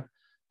hear you.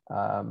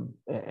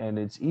 And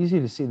it's easy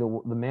to see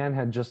the man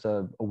had just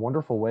a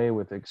wonderful way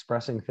with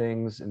expressing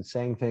things and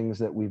saying things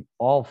that we've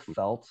all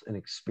felt and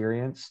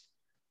experienced.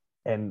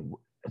 And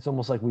it's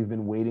almost like we've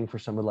been waiting for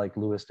someone like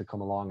Lewis to come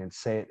along and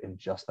say it in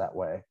just that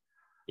way.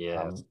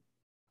 Yes.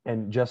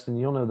 And Justin,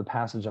 you'll know the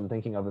passage I'm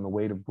thinking of in The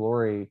Weight of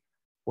Glory,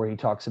 where he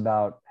talks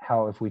about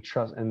how if we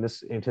trust, and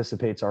this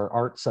anticipates our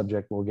art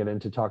subject, we'll get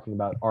into talking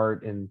about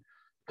art and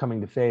coming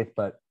to faith,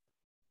 but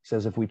he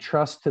says, if we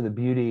trust to the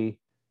beauty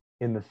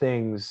in the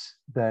things,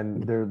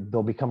 then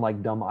they'll become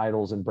like dumb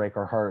idols and break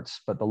our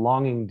hearts. But the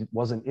longing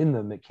wasn't in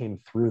them, it came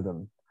through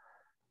them.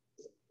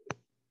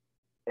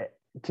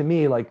 To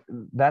me, like,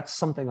 that's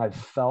something I've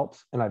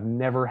felt, and I've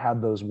never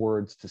had those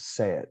words to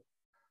say it.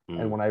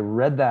 And when I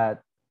read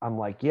that, I'm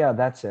like, yeah,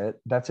 that's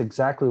it. That's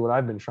exactly what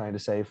I've been trying to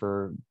say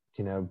for,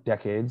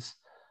 decades.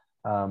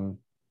 And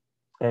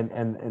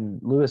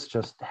Lewis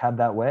just had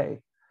that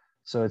way.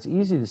 So it's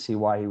easy to see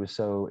why he was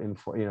so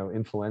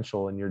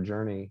influential in your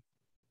journey.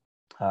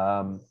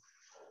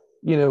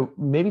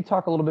 Maybe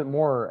talk a little bit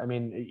more. I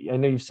mean, I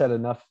know you've said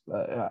enough,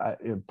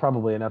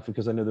 probably enough,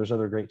 because I know there's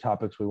other great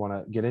topics we want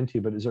to get into,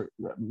 but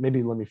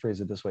maybe let me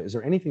phrase it this way. Is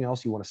there anything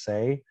else you want to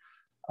say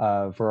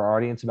for our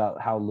audience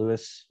about how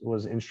Lewis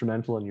was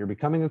instrumental in your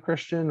becoming a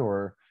Christian,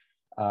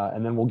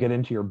 and then we'll get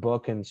into your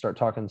book and start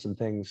talking some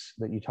things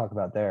that you talk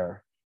about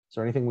there. Is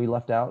there anything we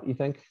left out, you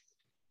think?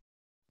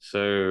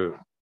 So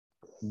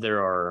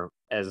there are,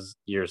 as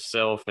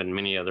yourself and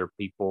many other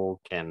people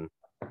can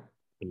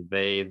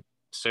convey,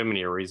 so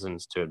many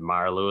reasons to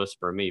admire Lewis.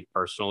 For me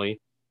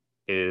personally,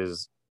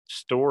 his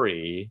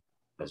story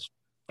is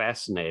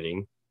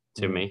fascinating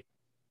to me.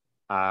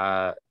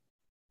 I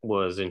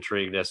was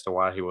intrigued as to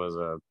why he was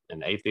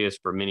an atheist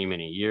for many,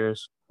 many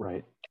years.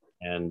 Right.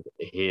 And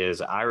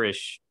his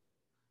Irish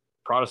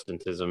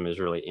Protestantism is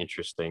really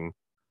interesting.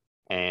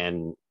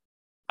 And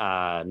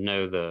I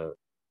know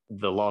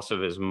the loss of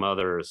his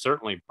mother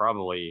certainly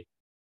probably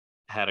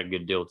had a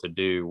good deal to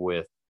do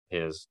with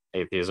his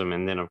atheism,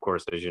 and then of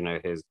course, as you know,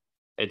 his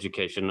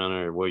education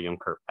under William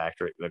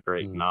Kirkpatrick, the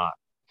Great Knot.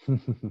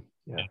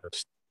 Yeah.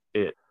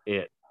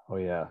 It Oh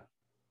yeah.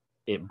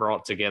 it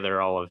brought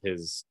together all of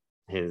his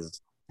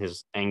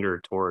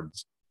anger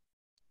towards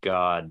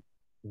God,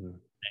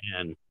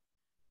 and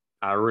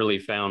I really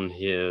found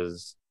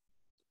his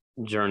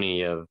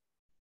journey of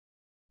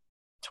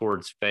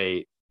towards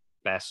faith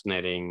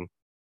fascinating,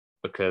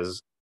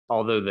 because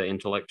although the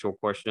intellectual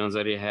questions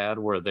that he had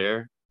were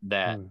there,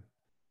 that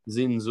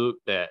Zinzuk,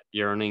 that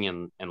yearning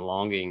and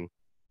longing,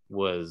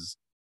 was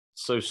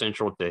so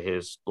central to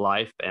his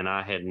life. And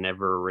I had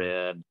never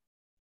read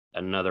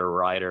another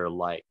writer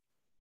like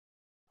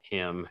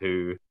him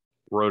who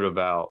wrote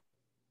about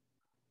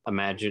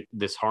imagine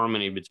this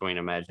harmony between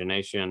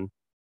imagination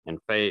and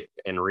faith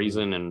and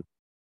reason and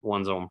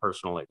one's own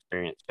personal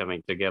experience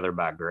coming together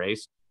by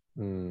grace.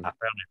 I found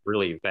it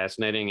really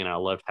fascinating, and I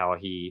loved how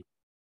he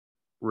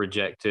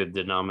rejected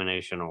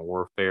denominational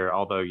warfare,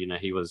 although, you know,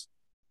 he was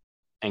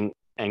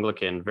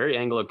Anglican, very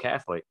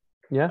Anglo-Catholic.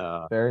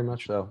 Yeah, very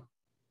much so.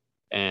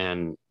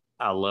 And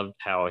I loved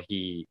how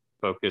he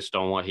focused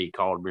on what he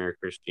called mere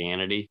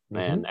Christianity.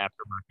 And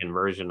after my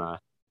conversion, I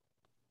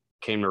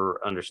came to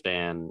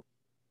understand,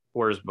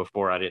 whereas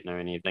before I didn't know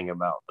anything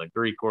about the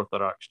Greek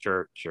Orthodox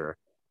Church or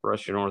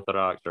Russian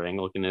Orthodox or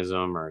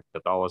Anglicanism or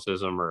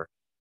Catholicism, or,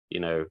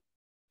 you know,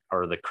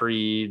 or the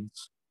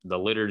creeds, the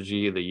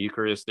liturgy, the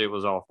Eucharist. It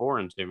was all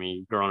foreign to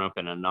me growing up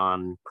in a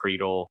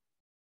non-creedal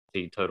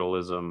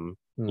teetotalism,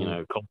 you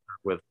know,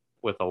 culture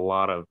with a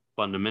lot of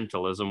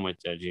fundamentalism, which,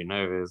 as you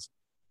know, is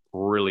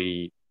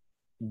really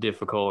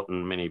difficult,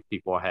 and many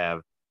people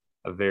have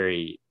a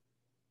very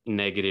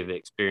negative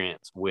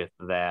experience with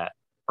that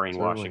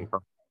brainwashing,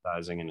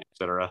 proselytizing, and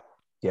etc.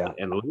 Yeah.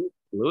 And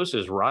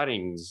Lewis's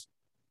writings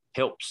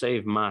helped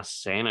save my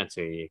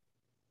sanity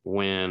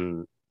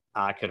when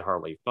I could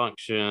hardly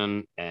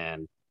function,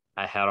 and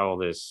I had all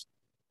this.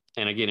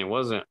 And again, it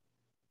wasn't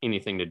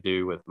anything to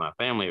do with my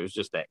family. It was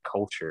just that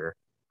culture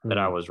that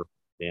I was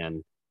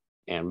in,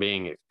 and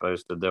being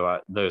exposed to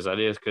those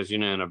ideas. Because, you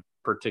know, in a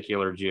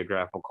particular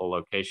geographical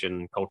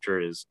location, culture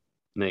is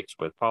mixed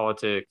with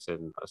politics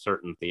and a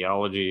certain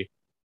theology.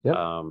 Yep.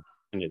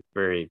 And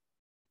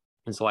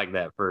it's like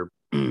that for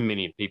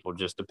many people,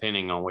 just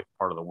depending on which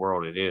part of the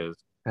world it is.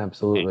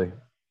 Absolutely. And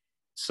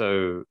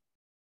so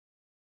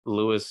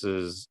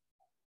Lewis's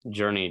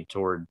journey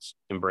towards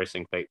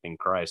embracing faith in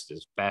Christ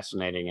is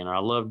fascinating, and I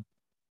love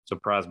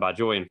Surprised by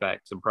Joy. In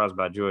fact, Surprised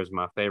by Joy is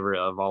my favorite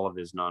of all of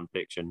his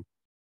nonfiction.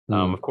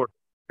 Of course,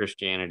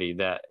 Christianity,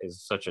 that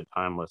is such a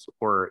timeless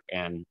work,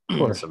 and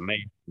it's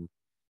amazing.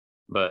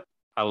 But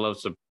I love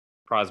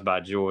Surprised by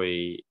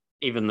Joy,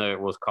 even though it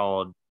was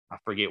called, I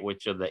forget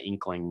which of the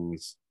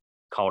Inklings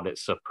called it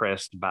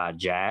Suppressed by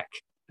Jack.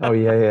 Oh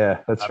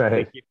yeah, that's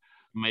right.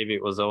 Maybe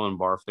it was Owen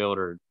Barfield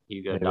or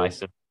Hugo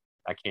Dyson.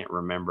 I can't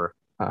remember.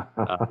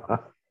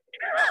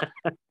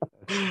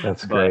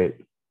 That's great.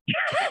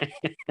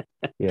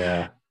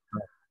 Yeah.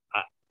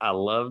 I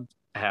loved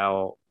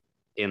how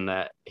in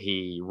that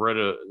he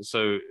wrote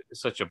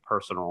such a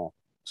personal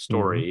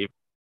story,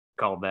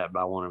 called that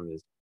by one of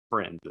his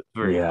friends. It's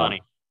very funny.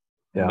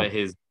 Yeah. But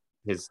his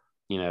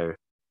you know,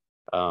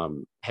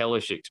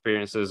 hellish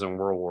experiences in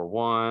World War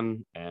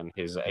One and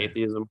his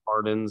atheism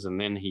pardons, and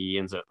then he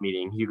ends up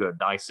meeting Hugo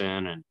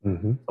Dyson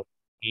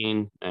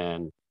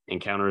and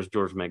encounters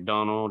George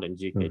MacDonald and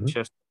G.K.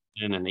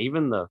 Chesterton, and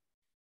even the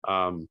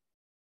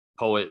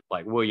poet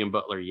like William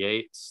Butler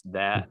Yeats,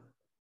 that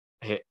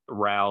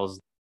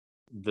roused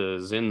the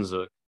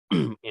Zinzuk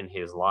in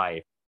his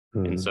life.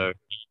 And so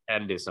he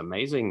had this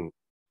amazing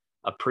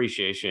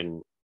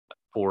appreciation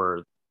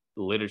for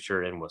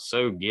literature, and was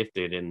so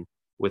gifted and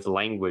with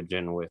language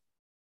and with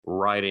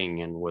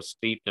writing, and was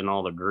steeped in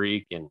all the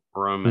Greek and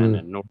Roman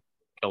and North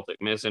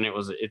Celtic myths. And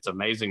it's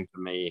amazing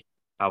to me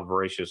how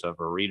voracious of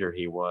a reader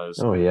he was.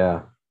 Oh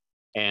yeah.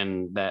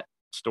 And that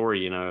story,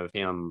 you know, of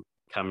him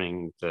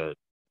coming to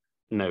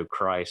know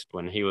Christ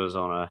when he was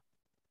on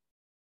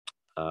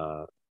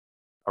a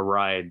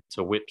ride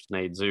to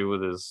Whipsnade Zoo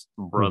with his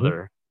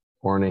brother.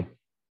 Horny.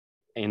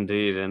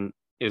 Indeed. And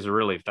is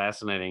really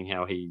fascinating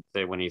how he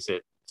said, when he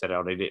set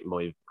out, he didn't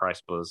believe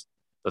Christ was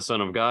the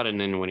Son of God. And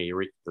then when he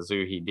reached the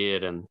zoo, he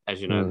did. And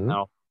as you know,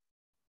 how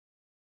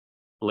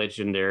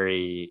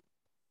legendary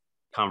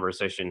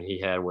conversation he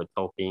had with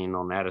Tolkien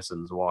on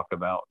Addison's Walk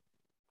about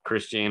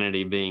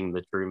Christianity being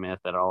the true myth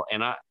at all.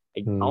 And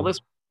all this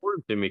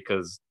important to me,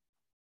 because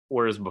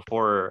whereas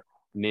before,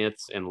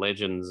 myths and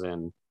legends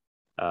and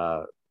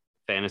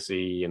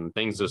fantasy and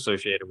things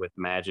associated with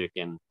magic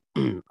and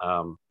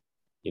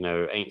you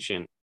know,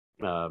 ancient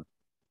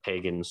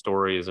pagan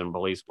stories and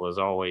beliefs was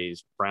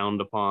always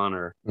frowned upon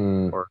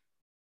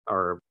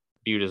or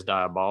viewed as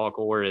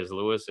diabolical, whereas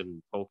Lewis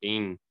and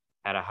Tolkien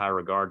had a high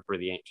regard for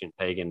the ancient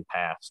pagan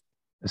past,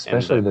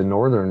 especially the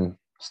northern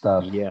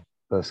stuff.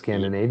 The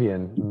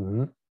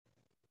Scandinavian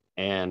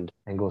and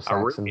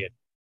Anglo-Saxon.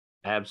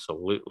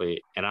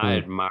 Absolutely. And I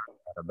admire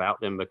that about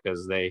them,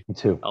 because they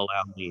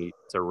allowed me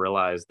to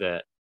realize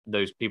that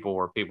those people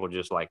were people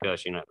just like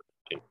us, you know,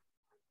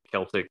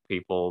 Celtic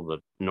people, the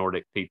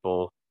Nordic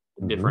people,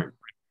 different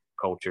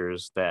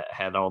cultures that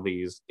had all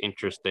these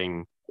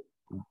interesting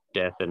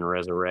death and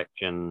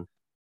resurrection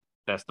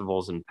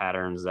festivals and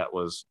patterns that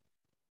was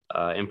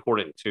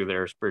important to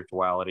their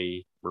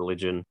spirituality,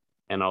 religion,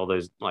 and all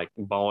those like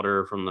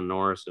Balder from the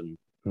Norse and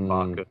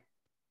Bacchus,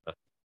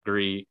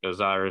 Greek,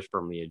 Osiris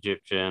from the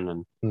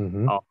Egyptian,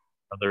 and all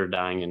other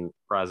dying and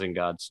rising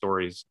god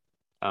stories.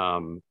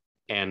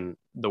 And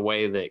the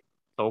way that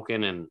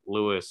Tolkien and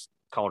Lewis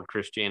called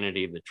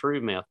Christianity the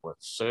true myth was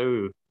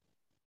so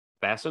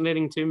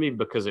fascinating to me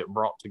because it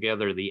brought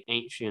together the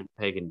ancient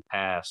pagan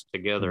past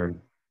together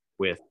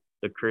with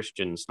the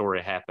Christian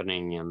story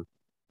happening in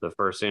the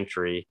first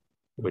century,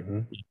 which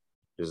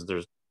is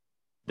there's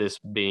this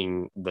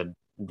being the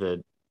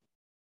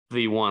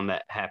one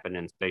that happened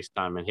in space,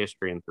 time, and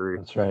history, and through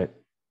That's right.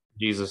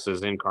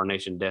 Jesus's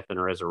incarnation, death,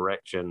 and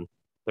resurrection,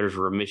 there's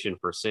remission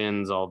for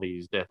sins. All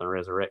these death and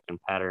resurrection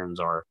patterns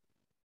are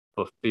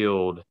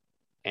fulfilled,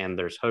 and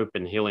there's hope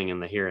and healing in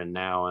the here and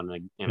now, and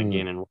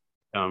again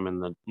in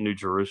the New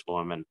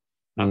Jerusalem. And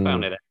I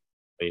found it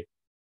actually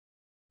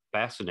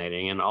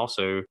fascinating, and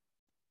also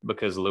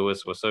because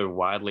Lewis was so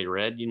widely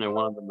read, you know,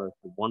 one of the most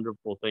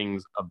wonderful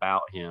things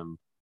about him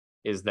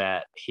is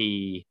that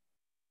he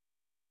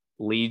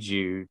leads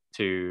you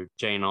to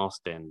Jane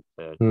Austen,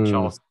 to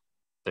Charles,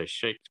 to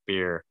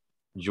Shakespeare,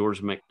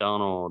 George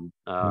MacDonald,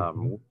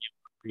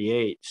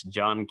 Yeats,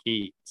 John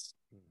Keats,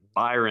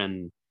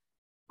 Byron,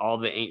 all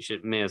the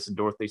ancient myths,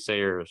 Dorothy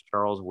Sayers,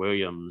 Charles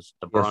Williams,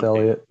 the Bronte.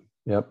 Eliot.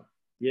 Yep.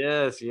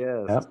 Yes.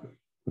 Yep.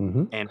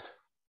 And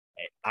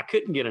I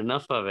couldn't get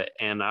enough of it,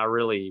 and I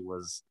really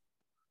was.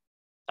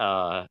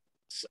 It's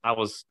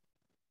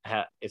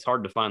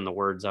hard to find the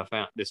words. I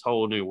found this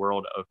whole new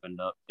world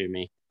opened up to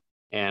me,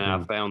 and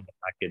I found that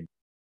I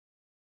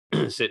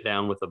could sit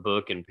down with a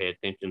book and pay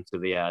attention to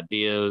the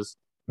ideas,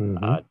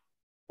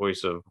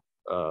 voice of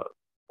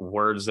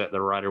words that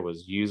the writer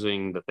was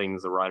using, the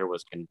things the writer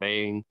was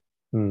conveying,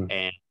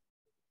 and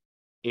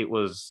it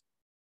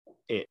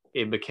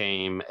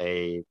became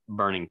a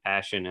burning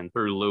passion. And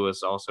through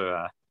Lewis, also,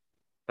 I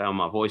found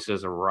my voice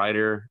as a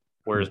writer.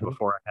 Whereas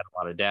before I had a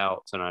lot of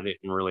doubts and I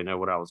didn't really know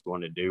what I was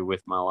going to do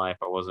with my life.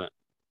 I wasn't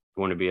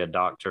going to be a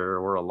doctor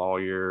or a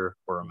lawyer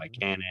or a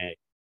mechanic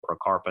or a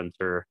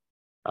carpenter.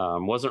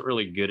 Wasn't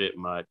really good at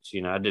much.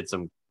 You know, I did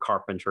some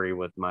carpentry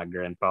with my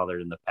grandfather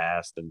in the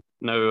past and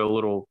know a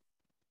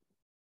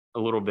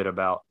little bit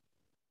about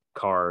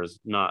cars,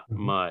 not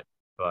much,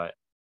 but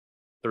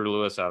through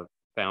Lewis, I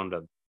found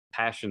a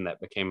passion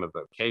that became a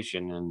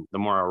vocation. And the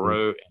more I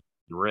wrote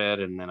and read,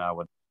 and then I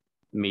would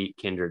meet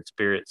kindred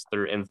spirits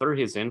through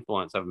his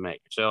influence, I've met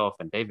yourself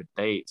and David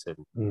Bates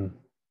and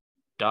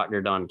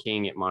Dr. Don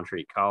King at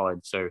Montreat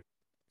College.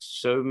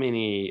 So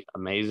many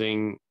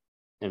amazing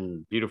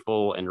and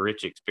beautiful and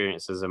rich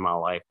experiences in my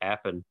life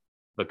happened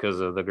because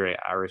of the great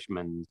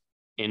Irishman's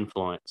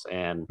influence.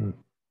 And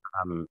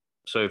I'm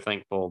so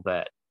thankful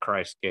that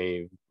Christ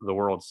gave the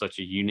world such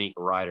a unique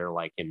writer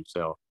like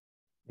himself.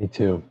 Me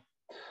too.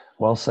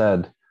 Well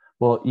said.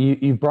 Well,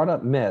 you brought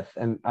up myth,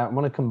 and I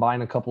want to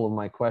combine a couple of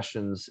my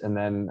questions, and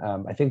then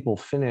I think we'll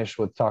finish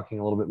with talking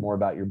a little bit more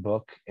about your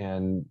book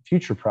and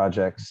future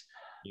projects.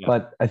 Yeah.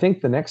 But I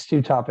think the next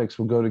two topics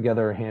will go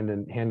together hand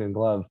in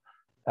glove.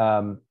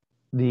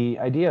 The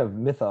idea of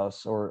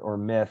mythos or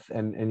myth,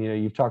 and you know,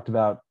 you've talked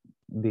about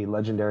the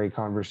legendary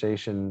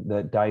conversation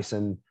that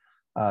Dyson,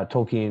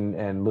 Tolkien,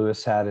 and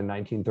Lewis had in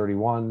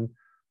 1931,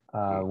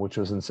 which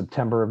was in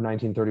September of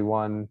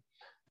 1931.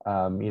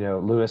 You know,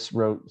 Lewis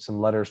wrote some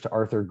letters to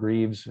Arthur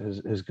Greaves,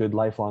 his good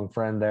lifelong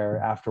friend there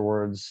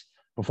afterwards,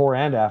 before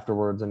and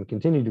afterwards, and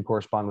continued to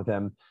correspond with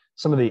him.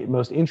 Some of the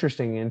most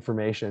interesting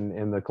information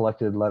in the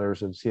collected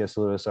letters of C.S.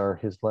 Lewis are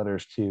his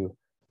letters to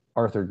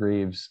Arthur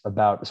Greaves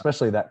about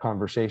especially that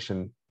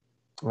conversation.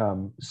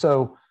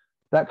 So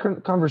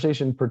that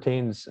conversation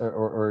pertains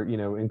or you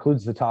know,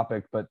 includes the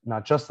topic, but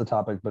not just the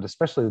topic, but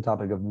especially the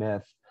topic of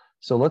myth.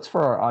 So let's,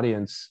 for our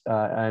audience,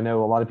 I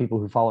know a lot of people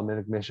who follow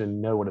Mythic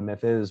Mission know what a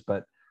myth is,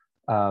 but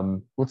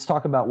let's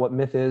talk about what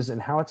myth is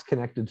and how it's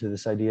connected to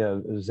this idea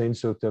of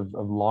Sehnsucht,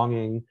 of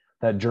longing,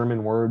 that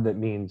German word that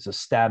means a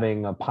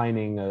stabbing, a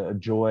pining, a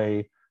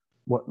joy.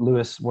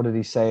 What did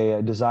he say?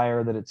 A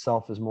desire that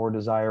itself is more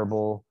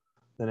desirable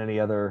than any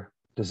other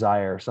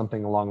desire,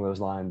 something along those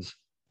lines.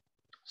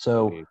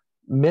 So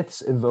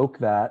myths evoke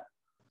that.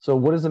 So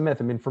what is a myth?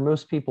 I mean, for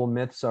most people,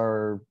 myths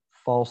are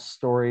false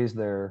stories.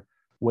 They're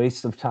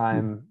wastes of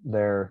time.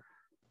 They're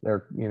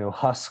you know,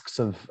 husks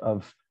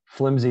of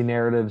flimsy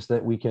narratives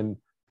that we can,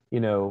 you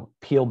know,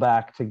 peel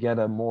back to get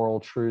a moral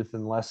truth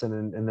and lesson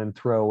and then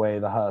throw away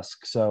the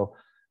husk. So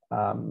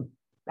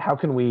how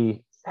can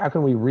we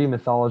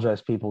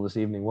re-mythologize people this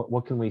evening?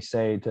 What can we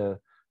say to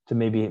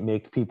maybe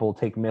make people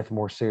take myth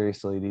more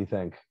seriously, do you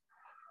think?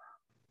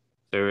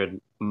 So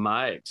in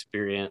my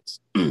experience,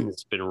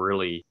 it's been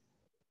really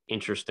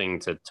interesting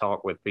to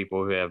talk with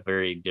people who have a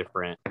very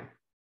different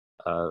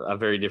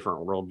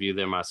worldview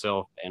than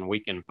myself, and we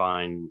can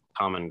find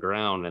common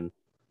ground. And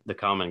the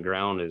common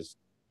ground is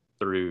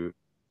through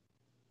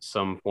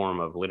some form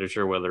of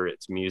literature, whether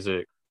it's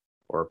music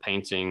or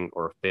painting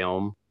or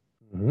film.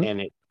 Mm-hmm.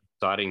 And it's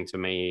exciting to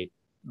me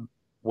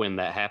when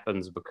that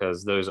happens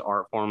because those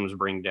art forms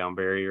bring down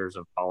barriers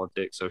of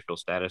politics, social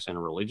status,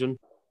 and religion.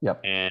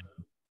 Yep. And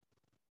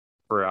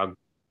I'll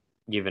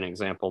give an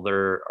example.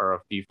 There are a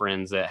few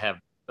friends that have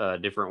a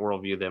different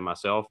worldview than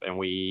myself, and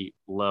we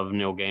love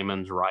Neil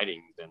Gaiman's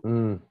writings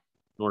and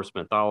Norse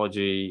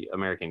mythology,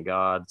 American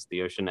gods,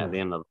 the ocean at the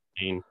end of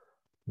the lane.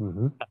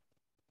 Mm-hmm.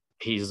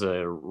 He's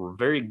a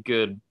very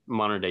good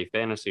modern day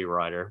fantasy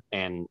writer,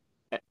 and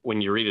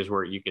when you read his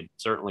work, you could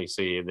certainly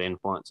see the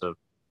influence of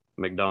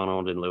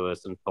MacDonald and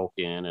Lewis and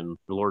Tolkien and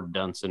Lord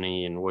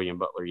Dunsany and William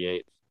Butler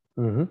Yeats,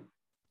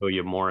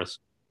 William Morris.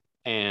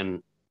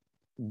 And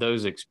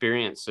those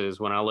experiences,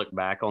 when I look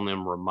back on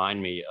them,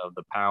 remind me of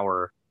the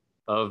power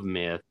of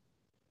myth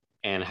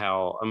and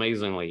how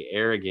amazingly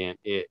arrogant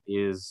it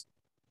is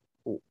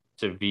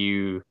to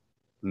view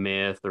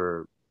myth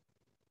or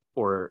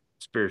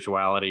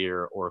spirituality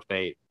or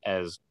faith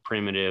as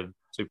primitive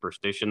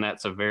superstition.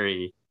 That's a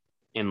very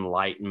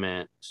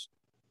Enlightenment,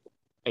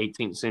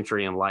 18th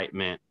century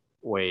Enlightenment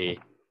way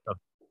of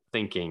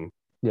thinking,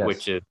 yes.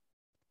 which is,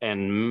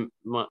 and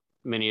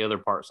many other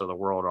parts of the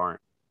world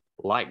aren't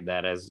like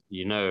that, as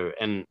you know.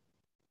 And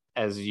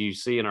as you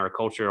see in our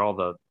culture, all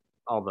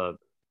the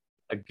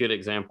a good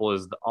example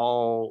is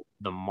all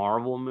the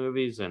Marvel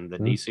movies and the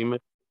DC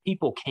movies.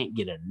 People can't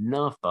get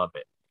enough of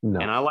it. No.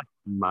 And I like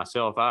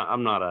myself,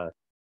 I'm not a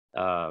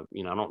I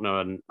don't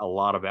know a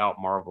lot about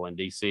Marvel and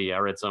DC. I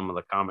read some of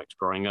the comics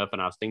growing up, and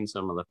I've seen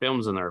some of the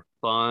films, and they're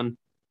fun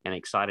and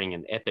exciting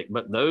and epic.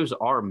 But those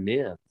are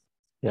myths.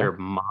 Yeah. They're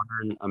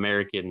modern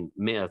American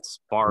myths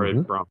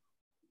borrowed from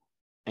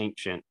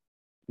ancient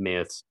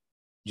myths,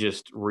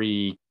 just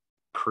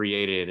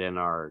recreated in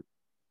our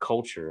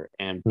culture.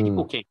 And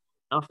people can't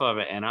get enough of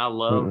it. And I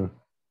love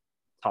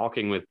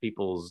talking with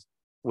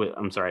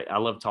I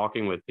love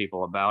talking with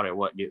people about it,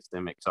 what gets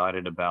them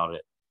excited about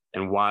it.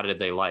 And why did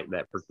they like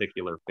that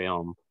particular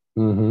film?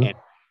 And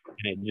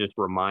it just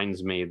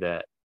reminds me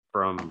that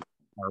from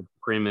our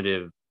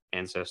primitive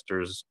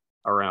ancestors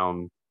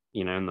around,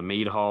 in the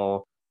mead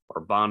hall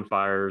or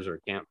bonfires or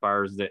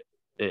campfires, that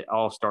it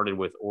all started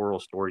with oral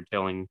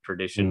storytelling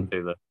tradition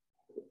to the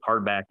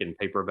hardback and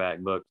paperback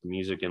books,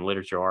 music and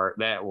literature, art.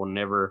 That will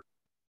never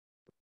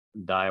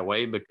die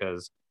away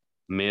because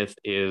myth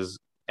is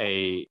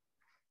a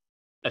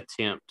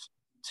attempt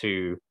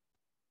to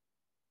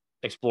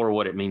explore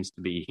what it means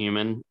to be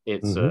human.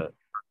 It's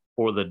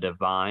for the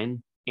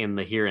divine in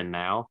the here and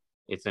now.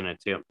 It's an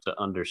attempt to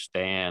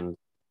understand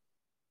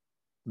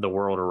the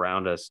world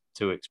around us,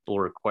 to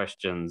explore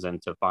questions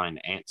and to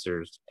find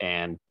answers.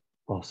 And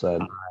well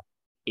said.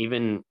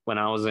 Even when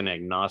I was an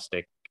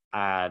agnostic,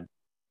 I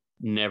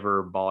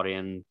never bought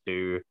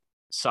into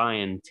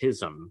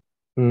scientism.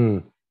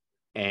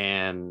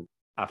 And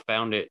I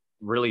found it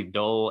really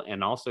dull,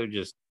 and also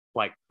just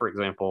like, for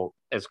example,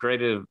 as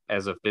creative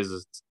as a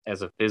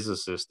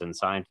physicist and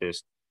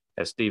scientist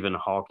as Stephen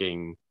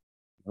Hawking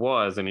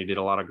was, and he did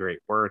a lot of great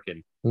work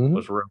and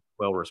was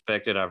well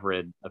respected. I've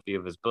read a few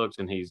of his books,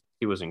 and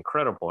he was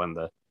incredible. And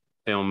the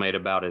film made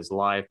about his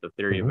life, The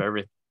Theory of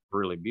Everything,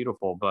 really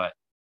beautiful. But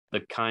the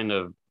kind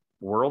of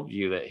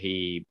worldview that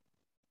he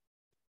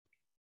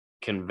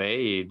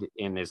conveyed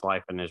in his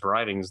life and his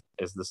writings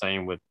is the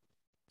same with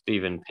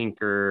Steven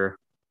Pinker,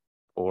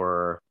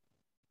 or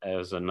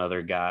as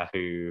another guy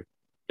who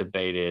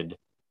debated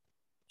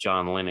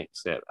John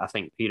Lennox, that I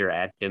think Peter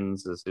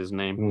Atkins is his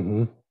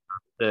name.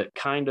 The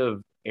kind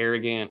of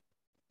arrogant,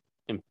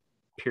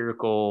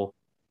 empirical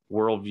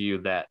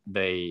worldview that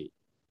they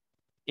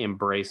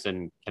embrace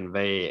and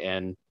convey.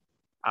 And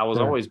I was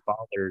always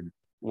bothered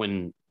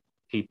when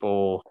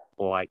people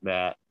like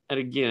that, and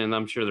again,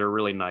 I'm sure they're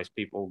really nice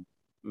people,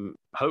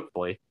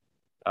 hopefully.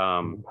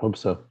 Hope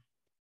so.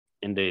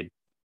 Indeed.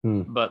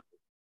 But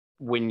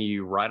when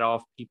you write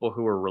off people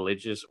who are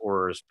religious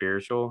or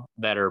spiritual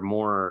that are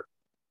more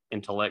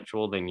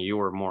intellectual than you,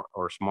 or more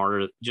or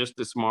smarter, just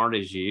as smart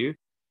as you,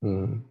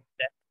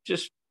 that's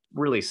just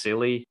really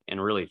silly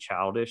and really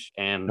childish.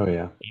 And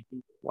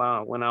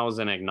when I was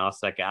an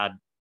agnostic,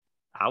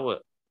 I would,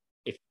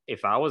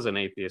 if I was an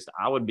atheist,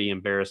 I would be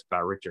embarrassed by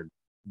Richard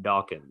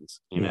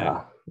Dawkins.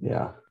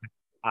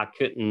 I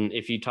couldn't.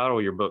 If you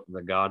title your book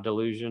 "The God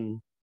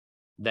Delusion,"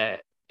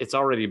 that it's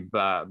already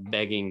by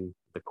begging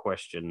the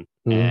question.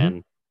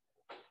 And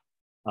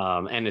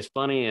it's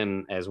funny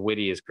and as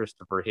witty as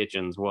Christopher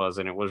Hitchens was,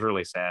 and it was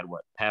really sad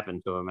what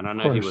happened to him. And I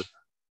know he was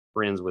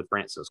friends with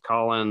Francis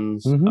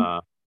Collins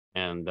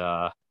and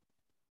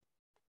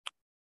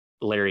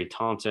Larry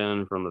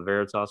Taunton from the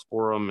Veritas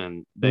Forum,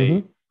 and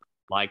they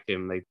liked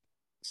him. They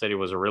said he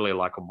was a really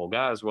likable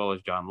guy, as well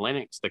as John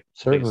Lennox. They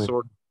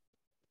sort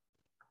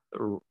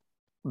of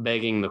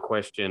begging the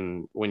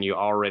question when you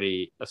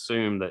already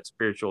assume that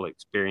spiritual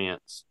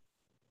experience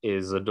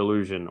is a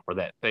delusion, or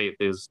that faith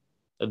is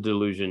a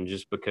delusion,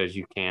 just because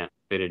you can't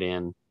fit it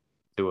in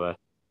to a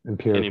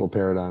empirical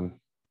paradigm.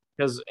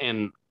 Because,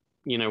 and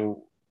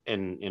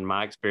in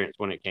my experience,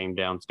 when it came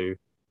down to,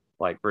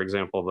 like, for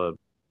example,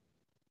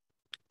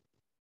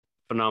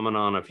 the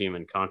phenomenon of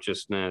human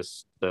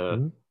consciousness, the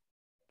Mm-hmm.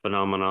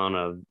 phenomenon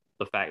of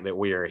the fact that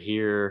we are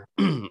here,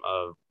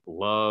 of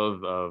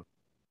love, of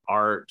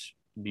art,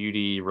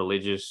 beauty,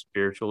 religious,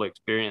 spiritual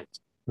experience.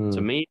 To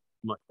Mm. me,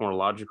 it's much more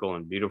logical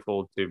and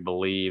beautiful to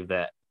believe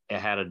that it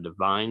had a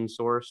divine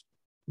source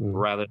Mm.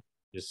 rather than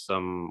just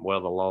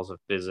the laws of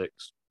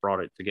physics brought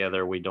it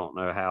together. We don't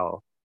know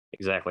how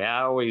exactly.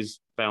 I always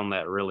found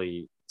that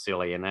really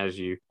silly. And as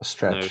you A know,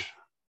 stretch.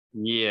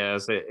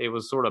 yes, it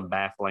was sort of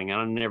baffling.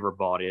 I never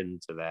bought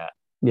into that.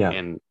 Yeah.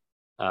 And,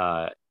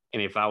 uh,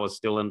 and if I was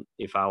still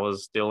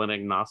an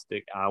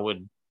agnostic, I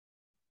would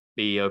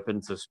be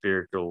open to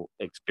spiritual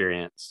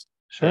experience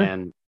Sure.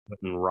 and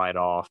wouldn't write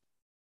off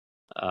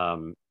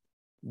um,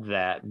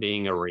 that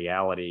being a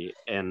reality.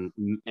 And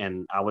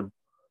I would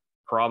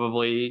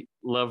probably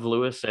love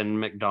Lewis and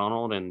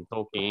MacDonald and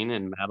Tolkien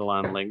and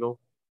Madeline L'Engle.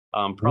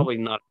 Mhm. Probably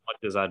not as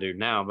much as I do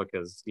now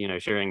because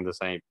sharing the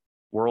same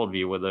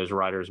worldview with those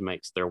writers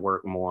makes their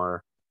work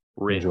more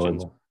rich and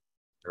Enjoyable.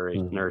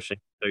 Mhm. nourishing.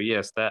 So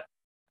yes, that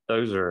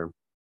those are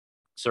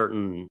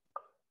certain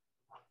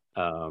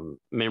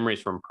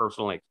memories from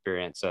personal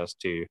experience as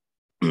to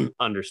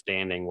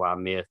understanding why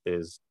myth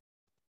is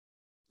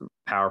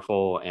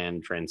powerful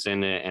and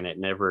transcendent and it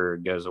never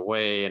goes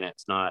away and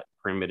it's not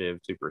primitive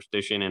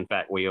superstition. In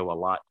fact, we owe a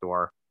lot to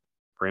our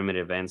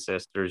primitive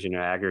ancestors,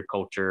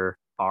 agriculture,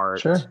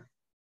 art, Sure.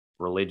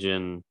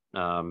 religion,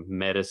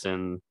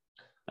 medicine,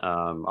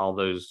 all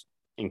those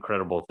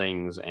incredible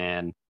things.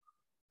 And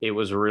it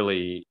was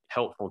really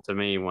helpful to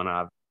me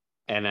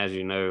and as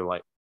you know,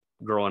 like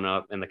growing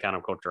up in the kind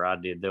of culture I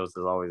did, there was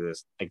always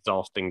this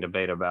exhausting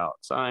debate about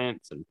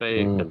science and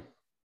faith. Mm. And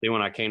then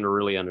when I came to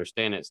really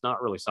understand it, it's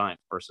not really science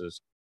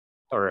versus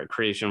or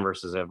creation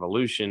versus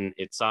evolution,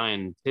 it's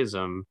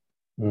scientism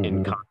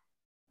Mhm.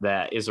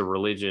 that is a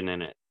religion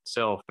in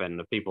itself. And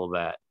the people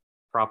that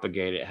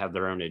propagate it have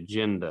their own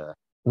agenda.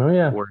 Oh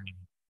yeah. Where,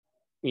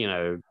 you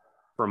know,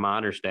 from my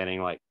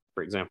understanding, like,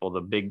 for example,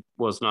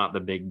 was not the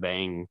Big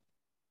Bang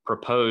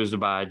proposed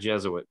by a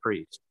Jesuit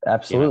priest, you know,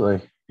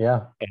 Absolutely.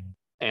 Yeah.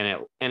 and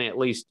at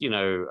least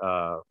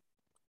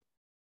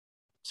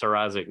Sir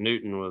Isaac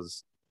Newton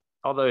was,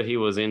 although he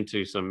was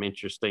into some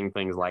interesting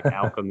things like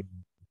alchemy,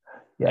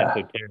 Yeah.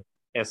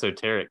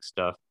 esoteric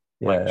stuff,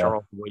 Yeah. like Yeah.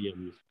 Charles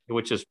Williams,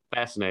 which is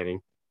fascinating.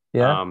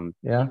 Yeah. He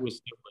Yeah. was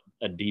still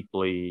a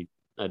deeply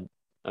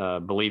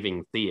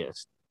believing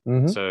theist.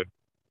 Hmm. So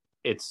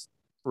it's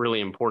really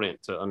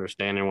important to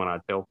understand. And when I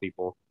tell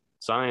people,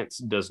 science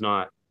does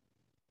not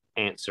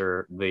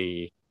answer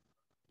the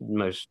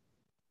most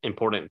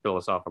important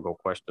philosophical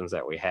questions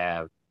that we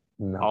have.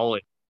 No.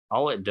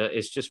 All it does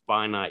is just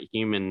finite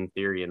human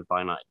theory and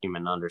finite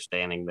human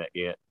understanding that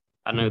get.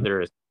 I know Mhm.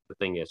 there is the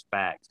thing as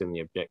facts in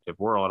the objective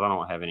world. I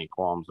don't have any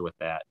qualms with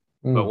that.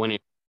 But Mm. when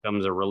it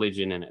becomes a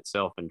religion in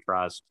itself and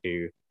tries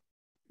to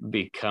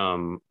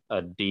become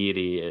a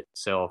deity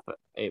itself,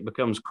 it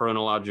becomes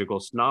chronological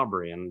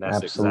snobbery, and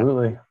that's exactly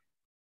Absolutely.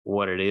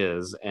 what it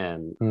is.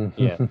 And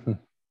yeah, Mhm.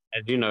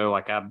 as you know,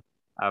 like I've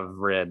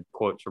read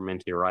quotes from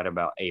N.T. Wright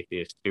about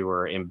atheists who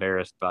are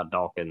embarrassed by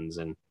Dawkins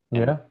and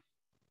Yeah.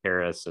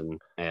 Harris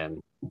and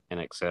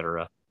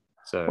etc.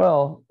 So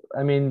Well,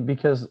 I mean,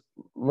 because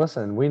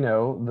listen, we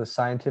know the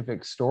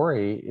scientific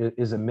story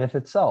is a myth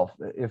itself.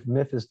 If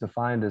myth is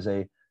defined as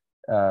in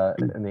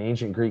the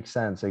ancient Greek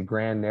sense, a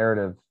grand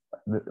narrative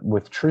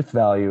with truth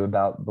value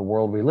about the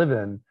world we live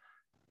in,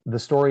 the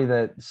story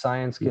that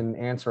science can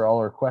answer all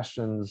our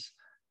questions,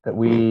 that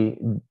we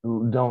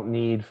don't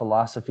need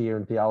philosophy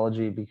or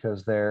theology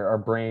because our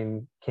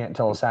brain can't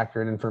tell us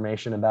accurate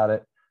information about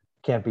it,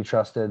 can't be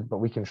trusted, but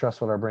we can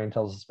trust what our brain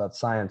tells us about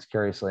science,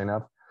 curiously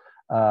enough.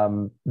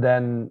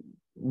 Then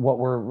what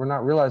we're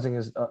not realizing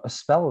is a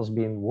spell is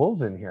being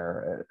woven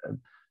here.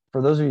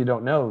 For those of you who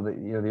don't know,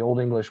 the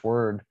old English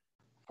word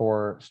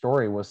for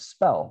story was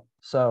spell.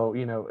 So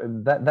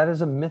that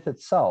is a myth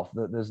itself.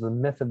 There's the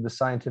myth of the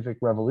scientific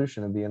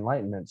revolution of the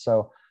Enlightenment.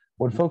 So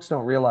what folks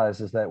don't realize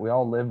is that we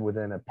all live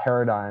within a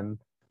paradigm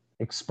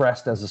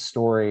expressed as a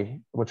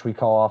story, which we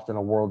call often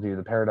a worldview.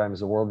 The paradigm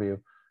is a worldview,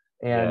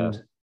 yeah,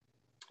 and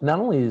not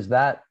only is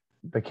that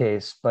the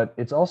case, but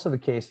it's also the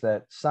case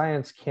that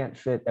science can't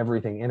fit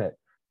everything in it.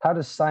 How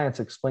does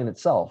science explain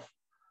itself?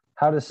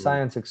 How does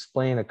science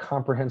explain a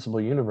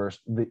comprehensible universe?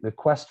 The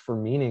quest for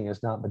meaning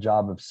is not the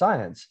job of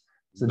science,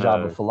 it's the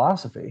job of no,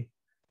 philosophy.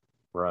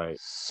 right,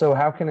 So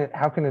how can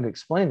it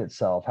explain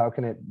itself? How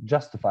can it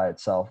justify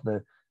itself?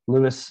 The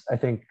Lewis, I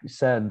think,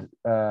 said,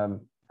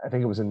 I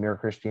think it was in Mere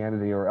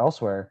Christianity or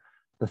elsewhere,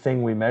 the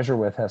thing we measure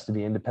with has to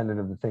be independent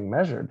of the thing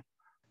measured.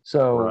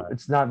 So right,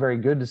 it's not very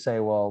good to say,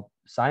 well,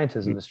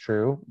 scientism is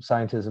true.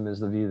 Scientism is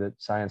the view that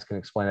science can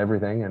explain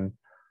everything, and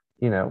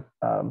you know,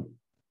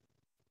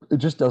 it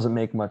just doesn't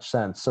make much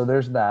sense. So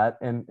there's that,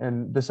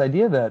 and this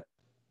idea that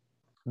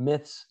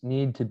myths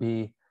need to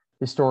be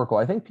historical.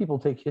 I think people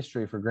take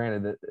history for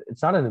granted. That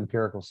it's not an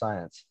empirical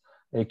science.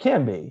 It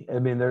can be. I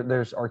mean,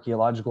 there's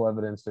archaeological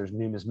evidence, there's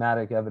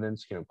numismatic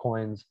evidence,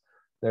 coins.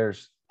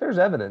 There's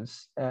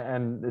evidence,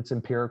 and it's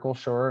empirical,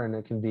 sure, and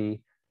it can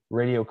be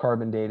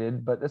radiocarbon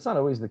dated, but that's not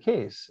always the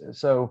case.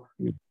 So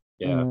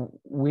Yeah.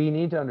 we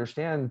need to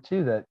understand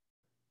too that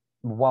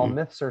while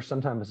myths are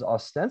sometimes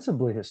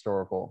ostensibly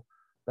historical,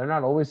 they're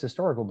not always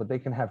historical, but they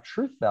can have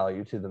truth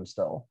value to them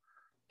still.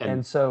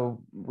 And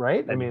so,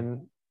 right? I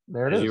mean,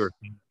 there it is.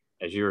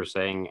 As you were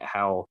saying,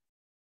 how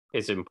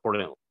it's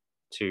important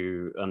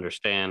to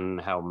understand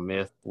how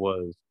myth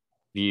was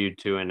viewed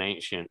to an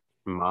ancient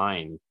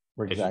mind.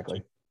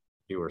 Exactly.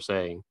 You were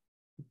saying.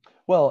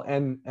 Well,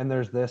 and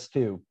there's this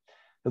too.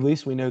 At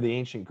least we know the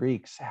ancient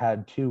Greeks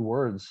had two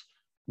words,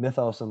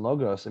 mythos and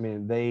logos. I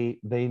mean,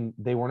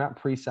 they were not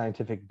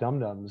pre-scientific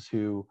dum-dums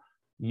who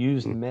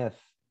used myth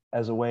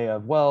as a way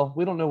of, well,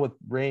 we don't know what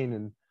rain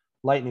and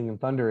lightning and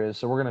thunder is,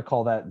 so we're going to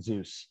call that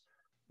Zeus.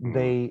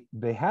 They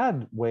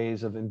had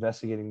ways of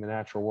investigating the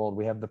natural world.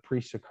 We have the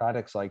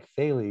pre-Socratics like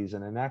Thales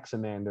and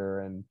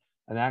Anaximander and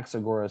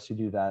Anaxagoras who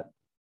do that.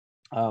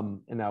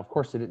 And now, of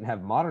course, they didn't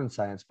have modern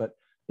science, but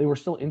they were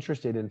still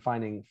interested in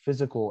finding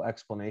physical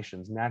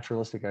explanations,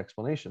 naturalistic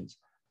explanations.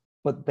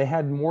 But they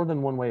had more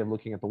than one way of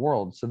looking at the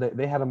world. So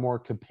they had a more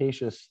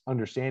capacious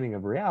understanding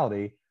of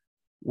reality,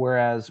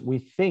 whereas we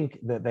think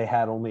that they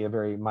had only a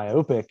very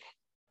myopic,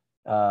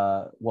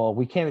 well,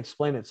 we can't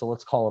explain it, so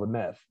let's call it a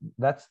myth.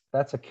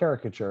 That's a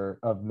caricature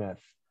of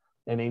myth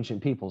in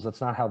ancient peoples.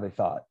 That's not how they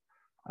thought.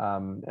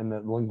 And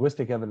the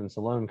linguistic evidence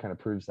alone kind of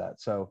proves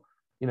that. So,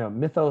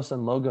 mythos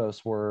and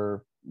logos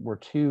were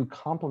two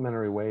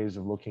complementary ways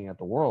of looking at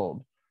the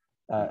world,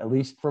 at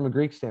least from a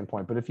Greek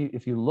standpoint. But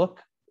if you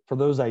look for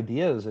those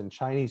ideas in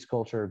Chinese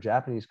culture,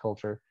 Japanese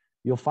culture,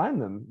 you'll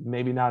find them,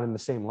 maybe not in the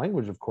same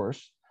language, of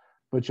course,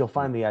 but you'll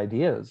find the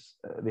ideas,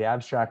 the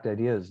abstract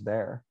ideas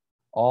there.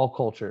 All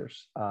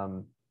cultures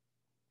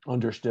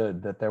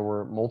understood that there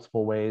were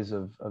multiple ways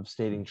of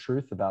stating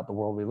truth about the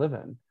world we live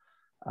in.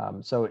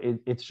 So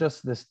it's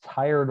just this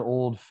tired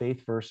old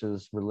faith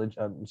versus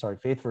religion.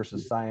 Faith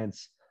versus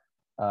science,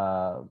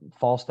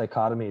 false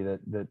dichotomy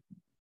that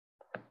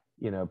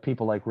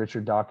people like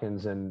Richard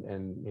Dawkins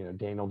and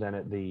Daniel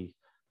Dennett, the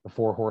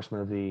four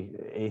horsemen of the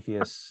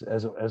atheists,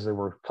 as they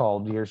were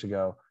called years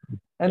ago.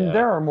 And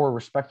there are more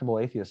respectable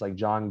atheists like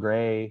John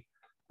Gray.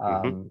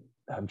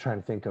 I'm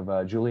trying to think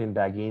of Julian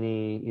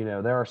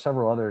Baggini. There are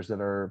several others that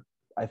are,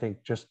 I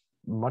think, just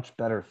much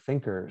better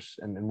thinkers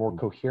and more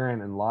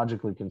coherent and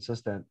logically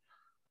consistent.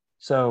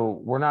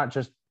 So we're not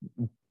just,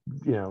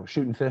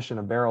 shooting fish in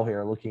a barrel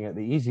here, looking at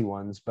the easy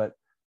ones, but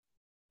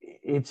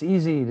it's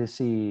easy to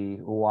see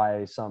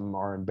why some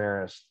are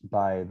embarrassed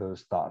by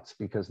those thoughts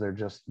because they're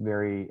just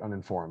very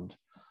uninformed.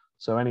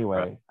 So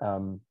anyway,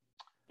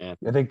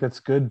 I think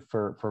that's good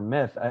for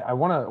myth. I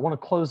want to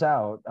close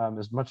out,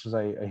 as much as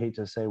I hate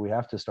to say we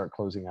have to start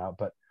closing out,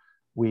 but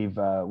we've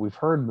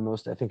heard the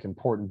most, I think,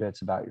 important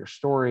bits about your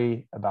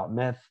story, about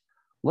myth.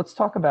 Let's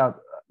talk about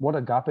what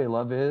agape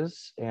love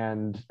is,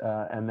 and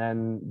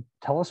then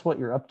tell us what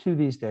you're up to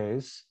these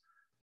days.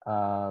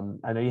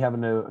 I know you have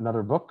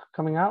another book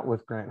coming out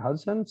with Grant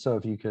Hudson, so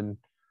if you can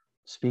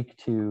speak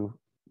to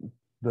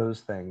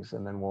those things,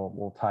 and then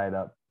we'll tie it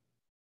up.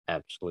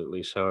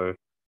 Absolutely. So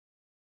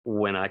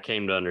when I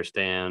came to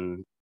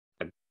understand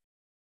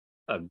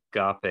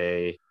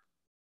agape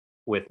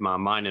with my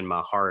mind and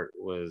my heart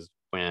was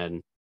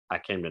when I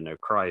came to know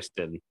Christ,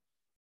 and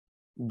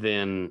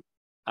then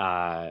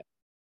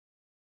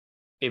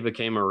it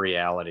became a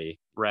reality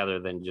rather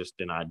than just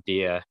an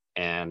idea.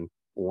 And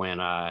when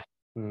I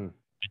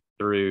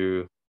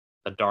through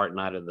a dark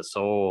night of the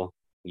soul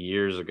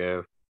years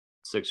ago,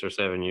 6 or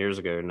 7 years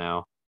ago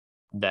now,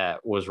 that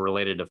was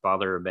related to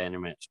father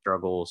abandonment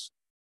struggles,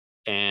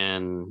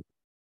 and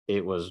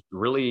it was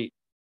really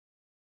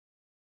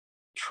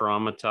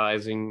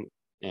traumatizing.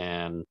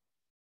 And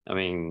I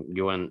mean,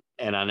 you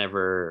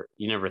never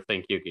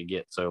think you could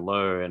get so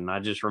low. And I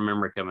just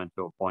remember coming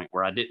to a point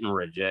where I didn't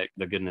reject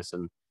the goodness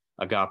and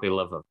agape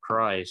love of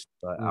Christ,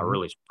 but I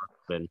really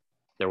struggled. And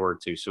there were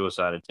 2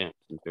 suicide attempts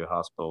and 2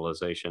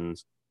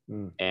 hospitalizations.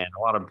 And a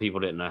lot of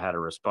people didn't know how to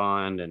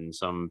respond, and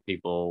some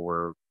people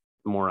were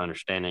more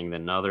understanding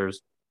than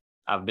others.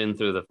 I've been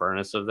through the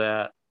furnace of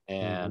that,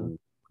 and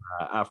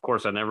of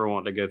course, I never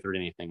want to go through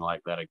anything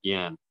like that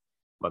again.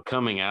 But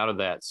coming out of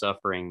that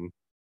suffering,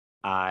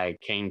 I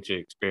came to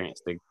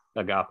experience the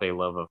agape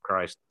love of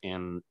Christ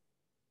in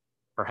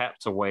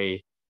perhaps a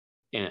way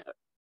that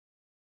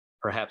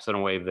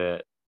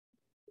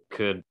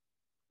could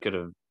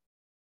have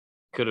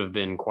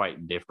been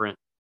quite different.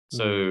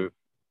 So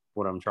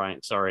what I'm trying,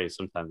 sorry,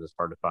 sometimes it's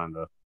hard to find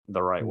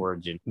the right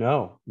words.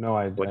 No,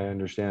 I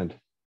understand.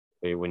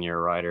 When you're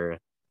a writer,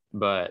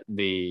 but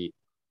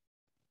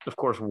of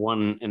course,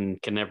 one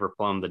and can never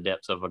plumb the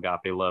depths of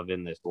agape love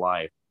in this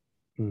life,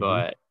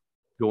 but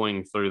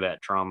going through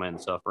that trauma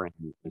and suffering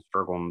and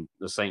struggling,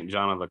 the St.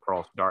 John of the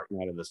Cross, dark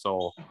night of the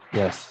soul,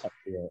 yes,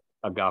 the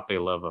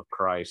agape love of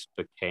Christ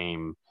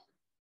became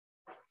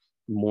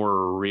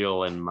more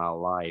real in my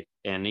life.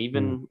 And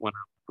even when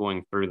I was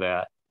going through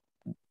that,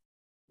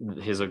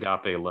 his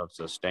agape love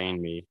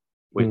sustained me,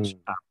 which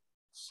I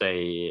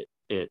say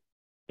it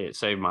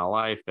saved my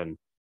life and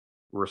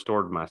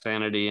restored my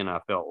sanity. And I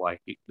felt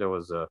like there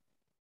was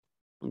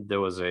there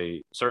was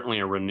certainly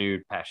a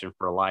renewed passion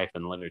for life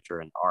and literature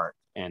and art,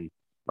 and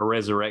a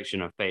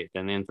resurrection of faith.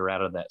 And then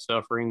throughout of that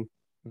suffering,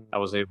 I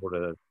was able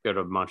to go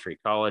to Montreat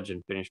College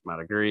and finish my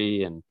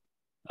degree and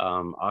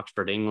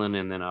Oxford, England,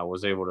 and then I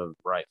was able to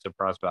write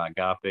Surprised by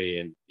Agape,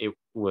 and it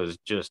was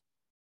just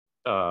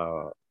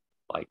uh,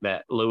 like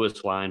that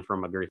Lewis line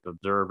from A Grief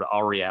Observed.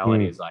 All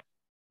reality is like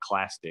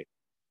classic.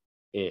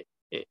 It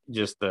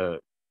just the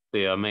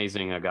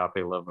amazing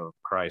agape love of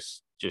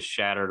Christ just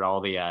shattered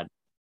all the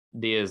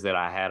ideas that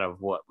I had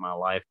of what my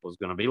life was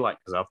going to be like,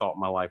 because I thought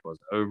my life was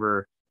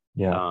over.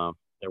 Yeah.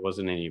 There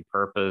wasn't any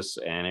purpose,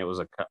 and it was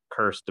a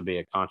curse to be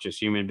a conscious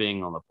human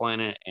being on the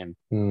planet, and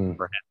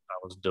perhaps I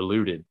was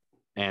deluded.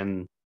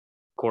 And of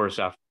course,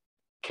 I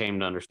came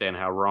to understand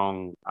how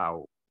wrong I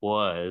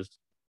was.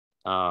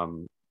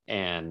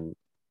 And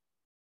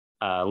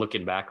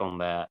looking back on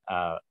that,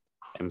 I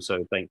am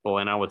so thankful.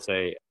 And I would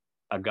say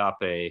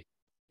agape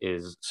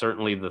is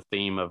certainly the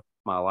theme of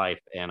my life.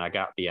 And I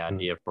got the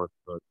idea for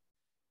the book,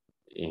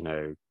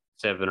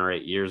 7 or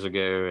 8 years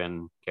ago,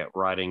 and kept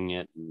writing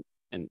it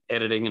and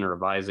editing and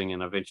revising.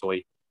 And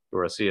eventually,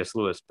 through a C.S.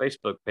 Lewis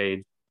Facebook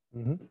page,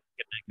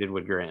 connected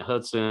with Grant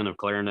Hudson of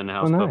Clarendon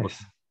House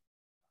Publishing.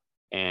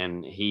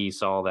 And he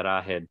saw that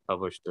I had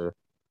published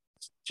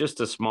just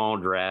a small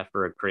draft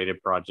for a creative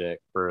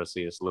project for a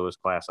C.S. Lewis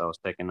class I was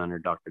taking under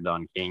Dr.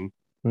 Don King.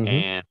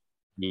 And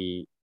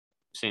he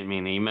sent me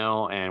an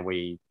email, and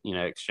we,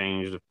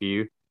 exchanged a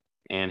few.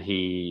 And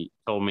he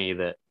told me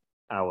that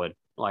I would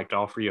like to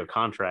offer you a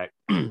contract.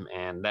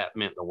 And that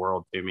meant the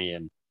world to me.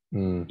 And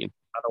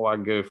how do I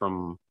go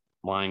from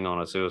lying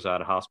on a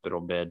suicide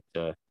hospital bed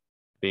to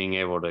being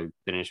able to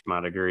finish my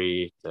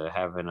degree, to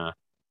having a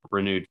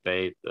renewed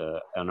faith,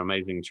 an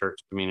amazing church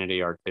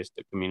community,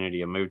 artistic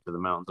community, a move to the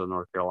mountains of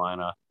North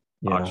Carolina,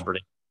 Oxford,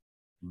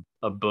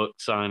 a book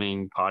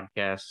signing,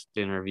 podcast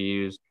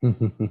interviews,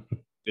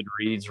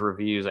 Goodreads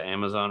reviews,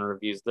 Amazon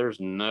reviews. There's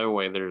no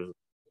way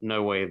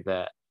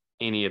that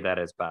any of that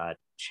is by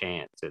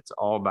chance. It's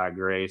all by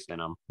grace,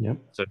 and I'm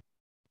so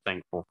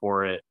thankful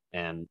for it.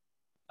 And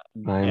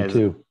I am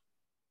too.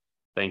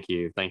 Thank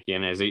you.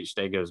 And as each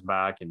day goes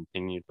by, I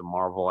continue to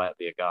marvel at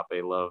the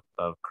agape love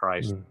of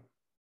Christ.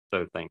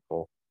 So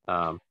thankful.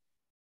 And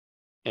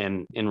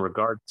in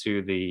regard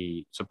to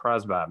the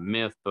Surprised by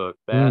Myth book,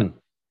 that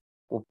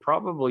will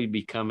probably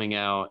be coming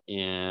out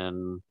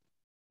in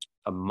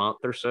a month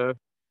or so.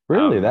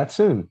 Really? That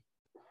soon?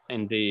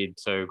 Indeed.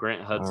 So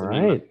Grant Hudson.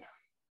 All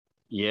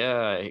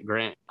right.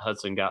 Grant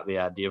Hudson got the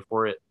idea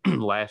for it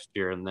last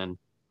year, and then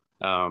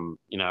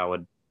I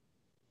would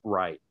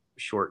write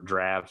short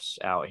drafts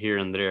out here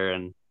and there.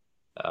 And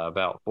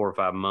about 4 or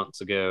 5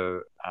 months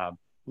ago, I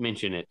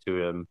mentioned it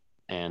to him,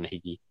 and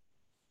he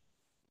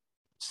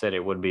said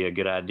it would be a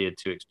good idea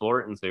to explore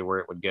it and see where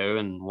it would go.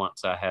 And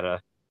once I had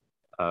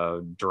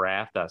a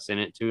draft, I sent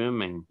it to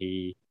him, and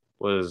he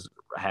was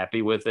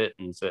happy with it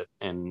and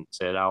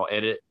said I'll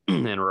edit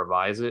and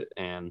revise it.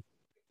 And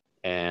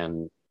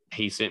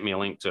he sent me a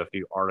link to a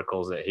few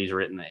articles that he's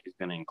written that he's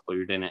going to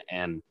include in it.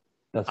 And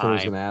that's what I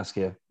was going to ask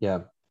you. Yeah.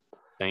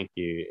 Thank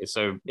you.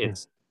 So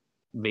it's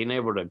being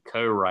able to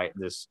co-write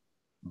this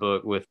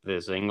book with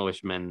this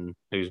Englishman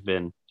who's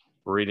been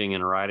reading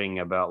and writing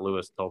about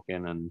Lewis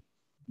Tolkien and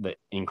the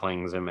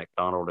Inklings and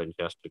MacDonald and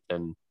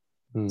Chesterton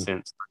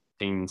since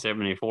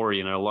 1974,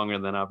 longer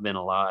than I've been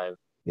alive.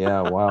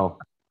 Yeah, wow.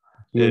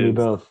 You and me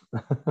both.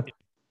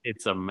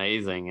 It's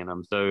amazing, and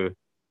I'm so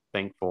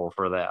thankful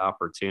for that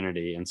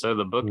opportunity. And so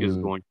the book is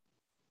going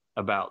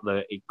about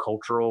the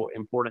cultural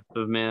importance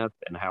of myth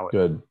and how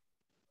it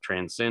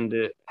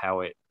transcended,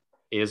 how it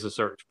is a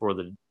search for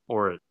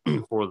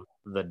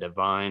the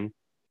divine,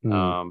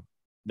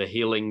 the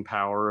healing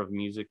power of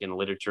music and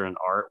literature and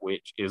art,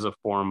 which is a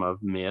form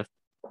of myth,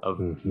 of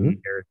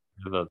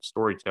of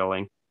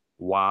storytelling.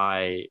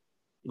 Why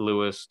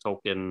Lewis,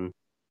 Tolkien,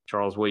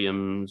 Charles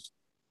Williams,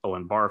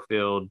 Owen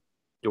Barfield,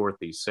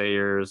 Dorothy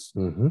Sayers,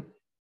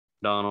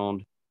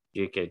 Donald,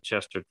 G.K.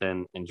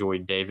 Chesterton, and Joy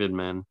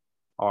Davidman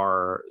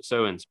are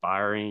so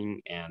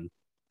inspiring, and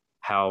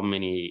how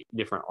many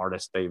different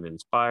artists they've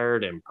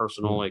inspired, and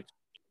personal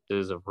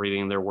experiences of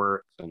reading their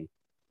works and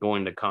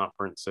going to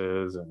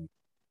conferences and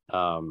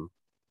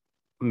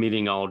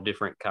meeting all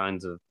different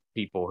kinds of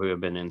people who have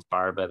been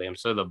inspired by them.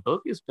 So the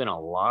book has been a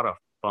lot of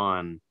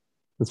fun.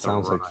 It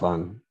sounds like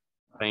fun.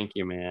 Thank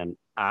you, man.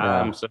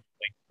 I'm so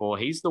thankful.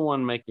 He's the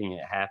one making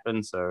it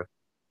happen, so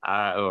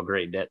I owe a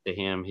great debt to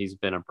him. He's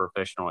been a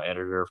professional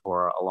editor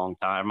for a long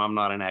time. I'm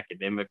not an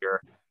academic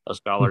or a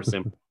scholar,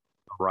 simply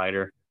a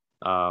writer,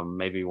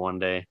 maybe one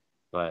day,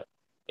 but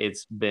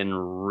it's been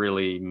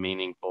really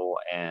meaningful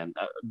and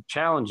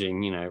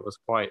challenging. It was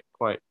quite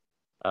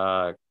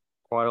a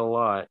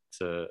lot,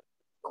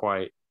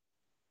 quite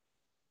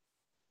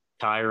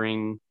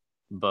tiring,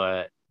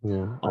 but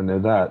I know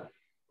that.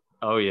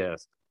 Oh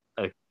yes,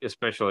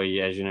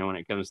 especially as when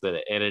it comes to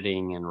the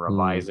editing and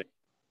revising.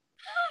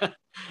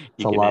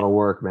 It's a lot of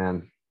work,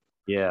 man.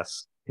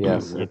 Yes.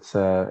 It's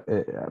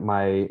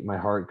my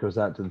heart goes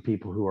out to the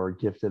people who are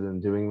gifted in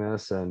doing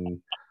this,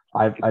 and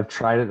I've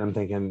tried it. And I'm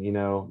thinking,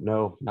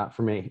 no, not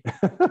for me.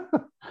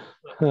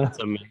 It's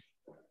amazing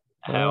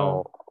Uh,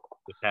 how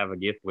they have a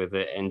gift with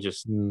it, and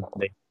just mm,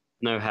 they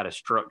know how to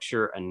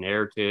structure a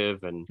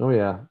narrative, oh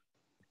yeah.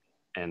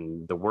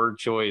 and the word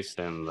choice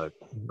and the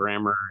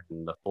grammar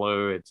and the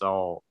flow. It's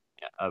all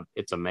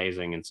it's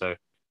amazing. And so uh,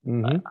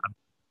 Hmm.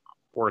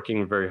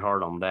 working very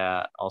hard on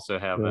that. Also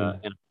have Good.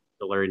 an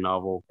ancillary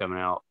novel coming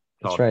out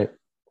That's called right.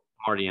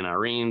 Marty and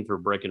Irene through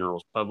Breaking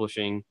Rules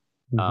Publishing,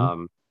 Hmm.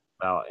 um,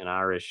 about an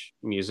Irish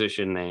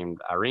musician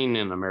named Irene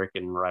and an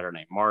American writer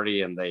named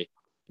Marty, and they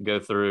go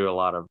through a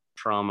lot of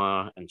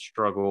trauma and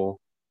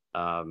struggle.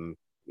 Um,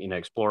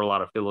 explore a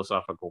lot of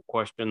philosophical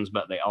questions,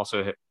 but they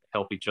also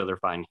help each other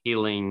find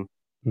healing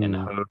and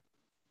Mm, hope.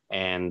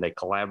 And they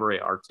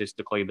collaborate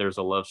artistically. There's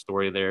a love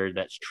story there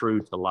that's true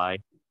to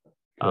life.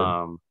 good.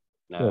 Um,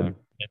 Good.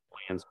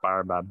 Definitely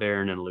inspired by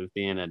Baron and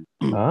Luthien and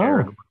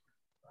Oh,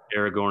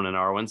 Aragorn and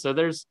Arwen. So oh,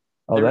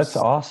 that's there's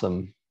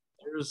awesome.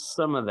 there's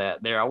some of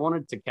that there. I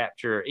wanted to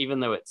capture, even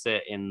though it's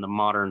set in the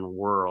modern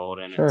world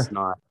and it's Sure.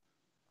 not,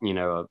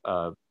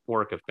 a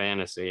work of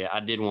fantasy. I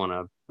did want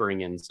to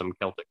bring in some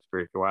Celtic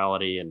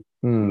spirituality and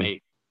Mm,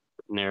 make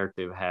the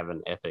narrative have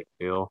an epic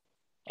feel.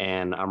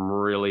 And I'm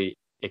really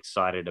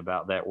excited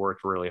about that.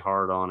 Worked really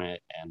hard on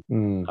it, and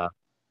mm. uh,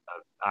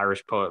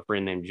 Irish poet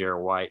friend named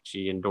Jerry White.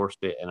 She endorsed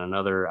it, and an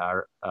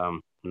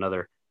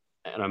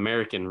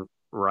American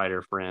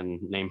writer friend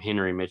named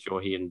Henry Mitchell.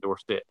 He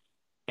endorsed it,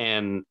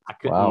 and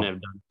Wow.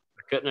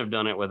 I couldn't have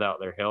done it without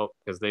their help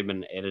because they've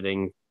been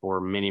editing for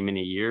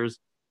many years,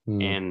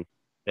 Mm, and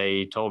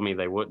they told me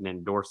they wouldn't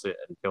endorse it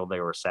until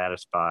they were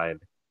satisfied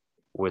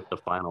with the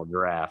final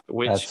draft,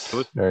 which it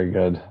that's very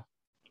good.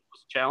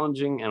 was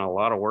challenging and a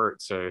lot of work.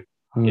 So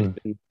it's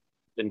Mm,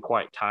 been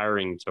quite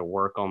tiring to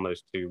work on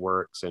those two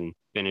works and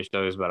finish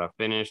those, but I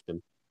finished,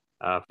 and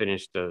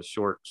finished a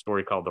short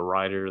story called The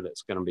Writer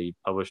that's going to be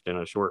published in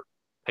a short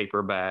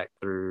paperback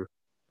through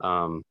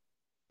um,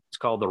 it's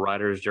called The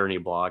Writer's Journey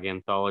Blog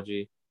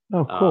Anthology.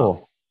 oh, Um,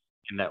 cool.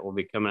 and that will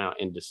be coming out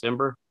in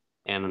December.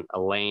 And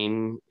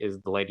Elaine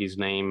is the lady's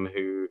name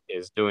who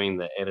is doing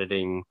the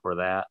editing for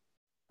that.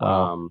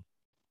 Wow. Um,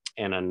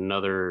 and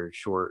another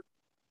short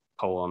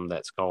poem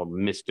that's called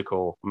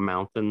Mystical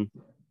Mountain.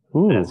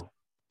 That's Ooh,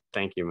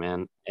 Thank you,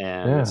 man.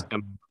 And it's yeah.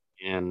 coming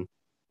in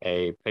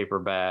a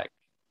paperback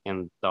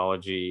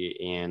anthology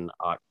in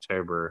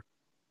October.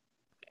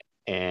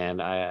 And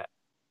if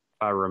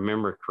I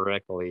remember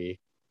correctly,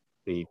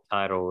 the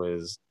title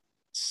is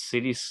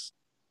Cities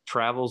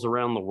Travels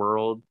Around the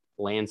World,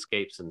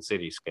 Landscapes and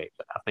Cityscapes,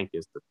 I think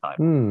is the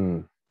title. Hmm.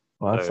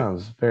 Well, that So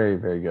sounds very,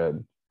 very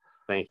good.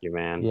 thank you,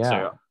 man. So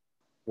Yeah.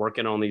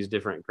 working on these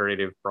different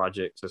creative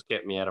projects has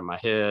kept me out of my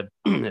head.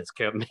 It's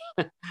kept me,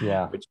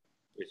 Yeah. which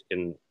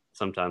can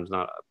sometimes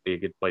not be a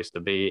good place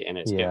to be, and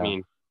it's kept me Yeah.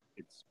 in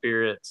good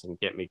spirits and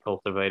kept me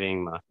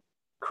cultivating my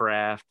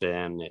craft,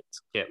 and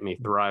it's kept me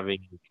thriving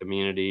in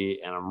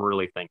community. And I'm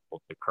really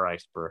thankful to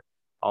Christ for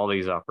all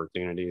these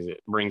opportunities. It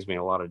brings me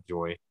a lot of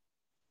joy.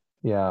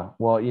 Yeah.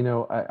 Well,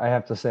 I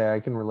have to say I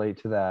can relate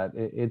to that.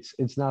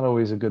 It's not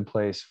always a good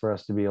place for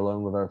us to be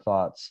alone with our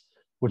thoughts,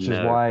 which is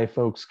No, why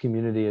folks'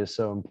 community is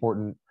so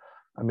important.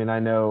 I mean, I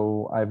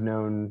know I've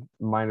known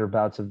minor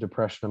bouts of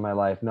depression in my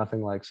life,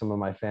 nothing like some of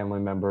my family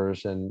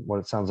members and what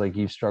it sounds like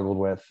you've struggled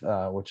with,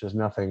 which is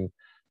nothing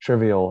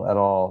trivial at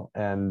all.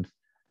 And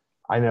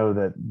I know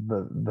that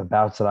the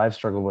bouts that I've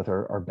struggled with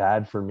are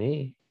bad for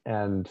me.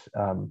 And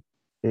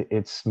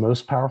it's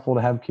most powerful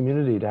to have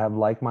community, to have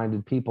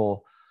like-minded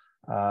people,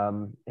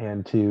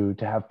 and to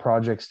have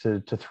projects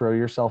to throw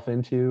yourself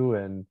into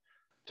and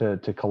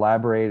to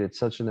collaborate. It's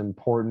such an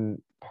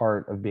important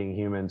part of being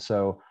human.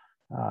 So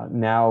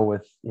now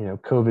with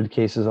COVID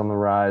cases on the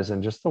rise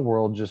and just the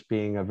world just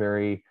being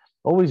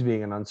always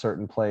being an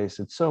uncertain place,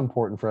 it's so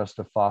important for us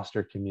to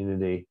foster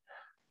community,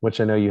 which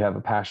I know you have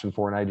a passion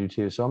for, and I do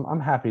too. So I'm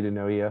happy to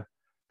know you.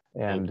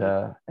 thank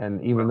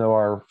And you. even Well, though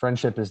our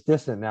friendship is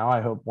distant now,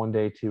 I hope one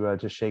day to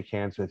just shake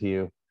hands with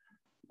you.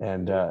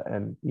 yeah,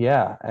 And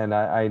yeah, and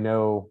I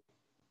know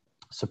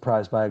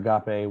Surprised by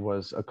Agape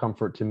was a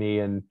comfort to me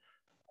and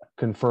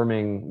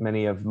confirming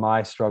many of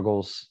my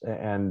struggles.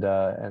 And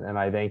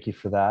I thank you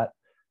for that.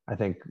 I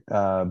think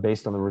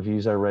based on the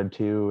reviews I read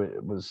too,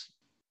 it was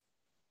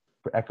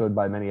echoed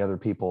by many other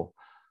people.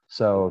 thank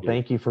So you.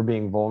 thank you for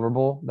being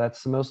vulnerable.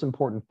 That's the most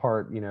important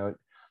part.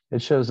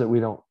 It shows that we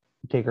don't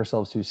take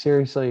ourselves too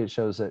seriously. It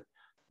shows that,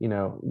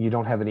 you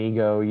don't have an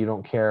ego. You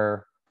don't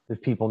care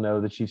if people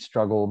know that you've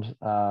struggled.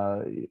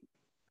 I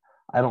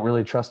don't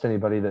really trust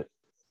anybody that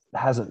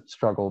hasn't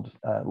struggled.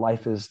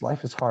 Life is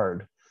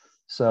hard.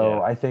 So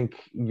Yeah, I think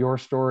your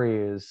story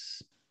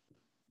is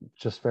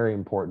just very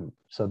important.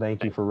 So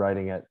thank you thank, for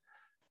writing it.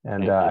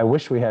 And thank you. I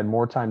wish we had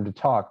more time to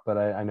talk, but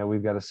I know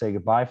we've got to say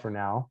goodbye for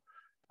now.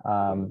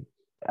 Um,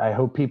 I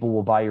hope people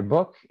will buy your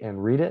book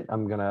and read it.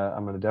 I'm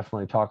gonna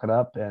definitely talk it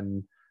up,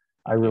 and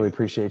I Thank you. really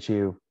appreciate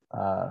you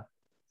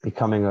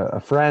becoming a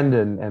friend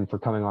and for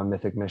coming on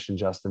Mythic Mission,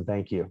 Justin.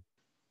 Thank you.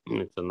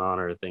 It's an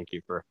honor. Thank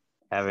you for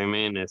having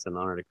me, and it's an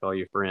honor to call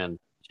you friend.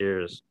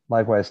 Cheers.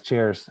 Likewise.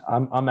 Cheers.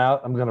 I'm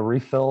out. I'm going to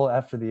refill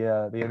after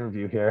the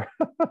interview here.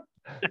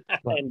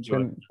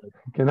 Enjoy.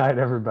 Good night,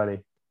 everybody.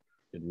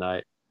 Good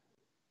night.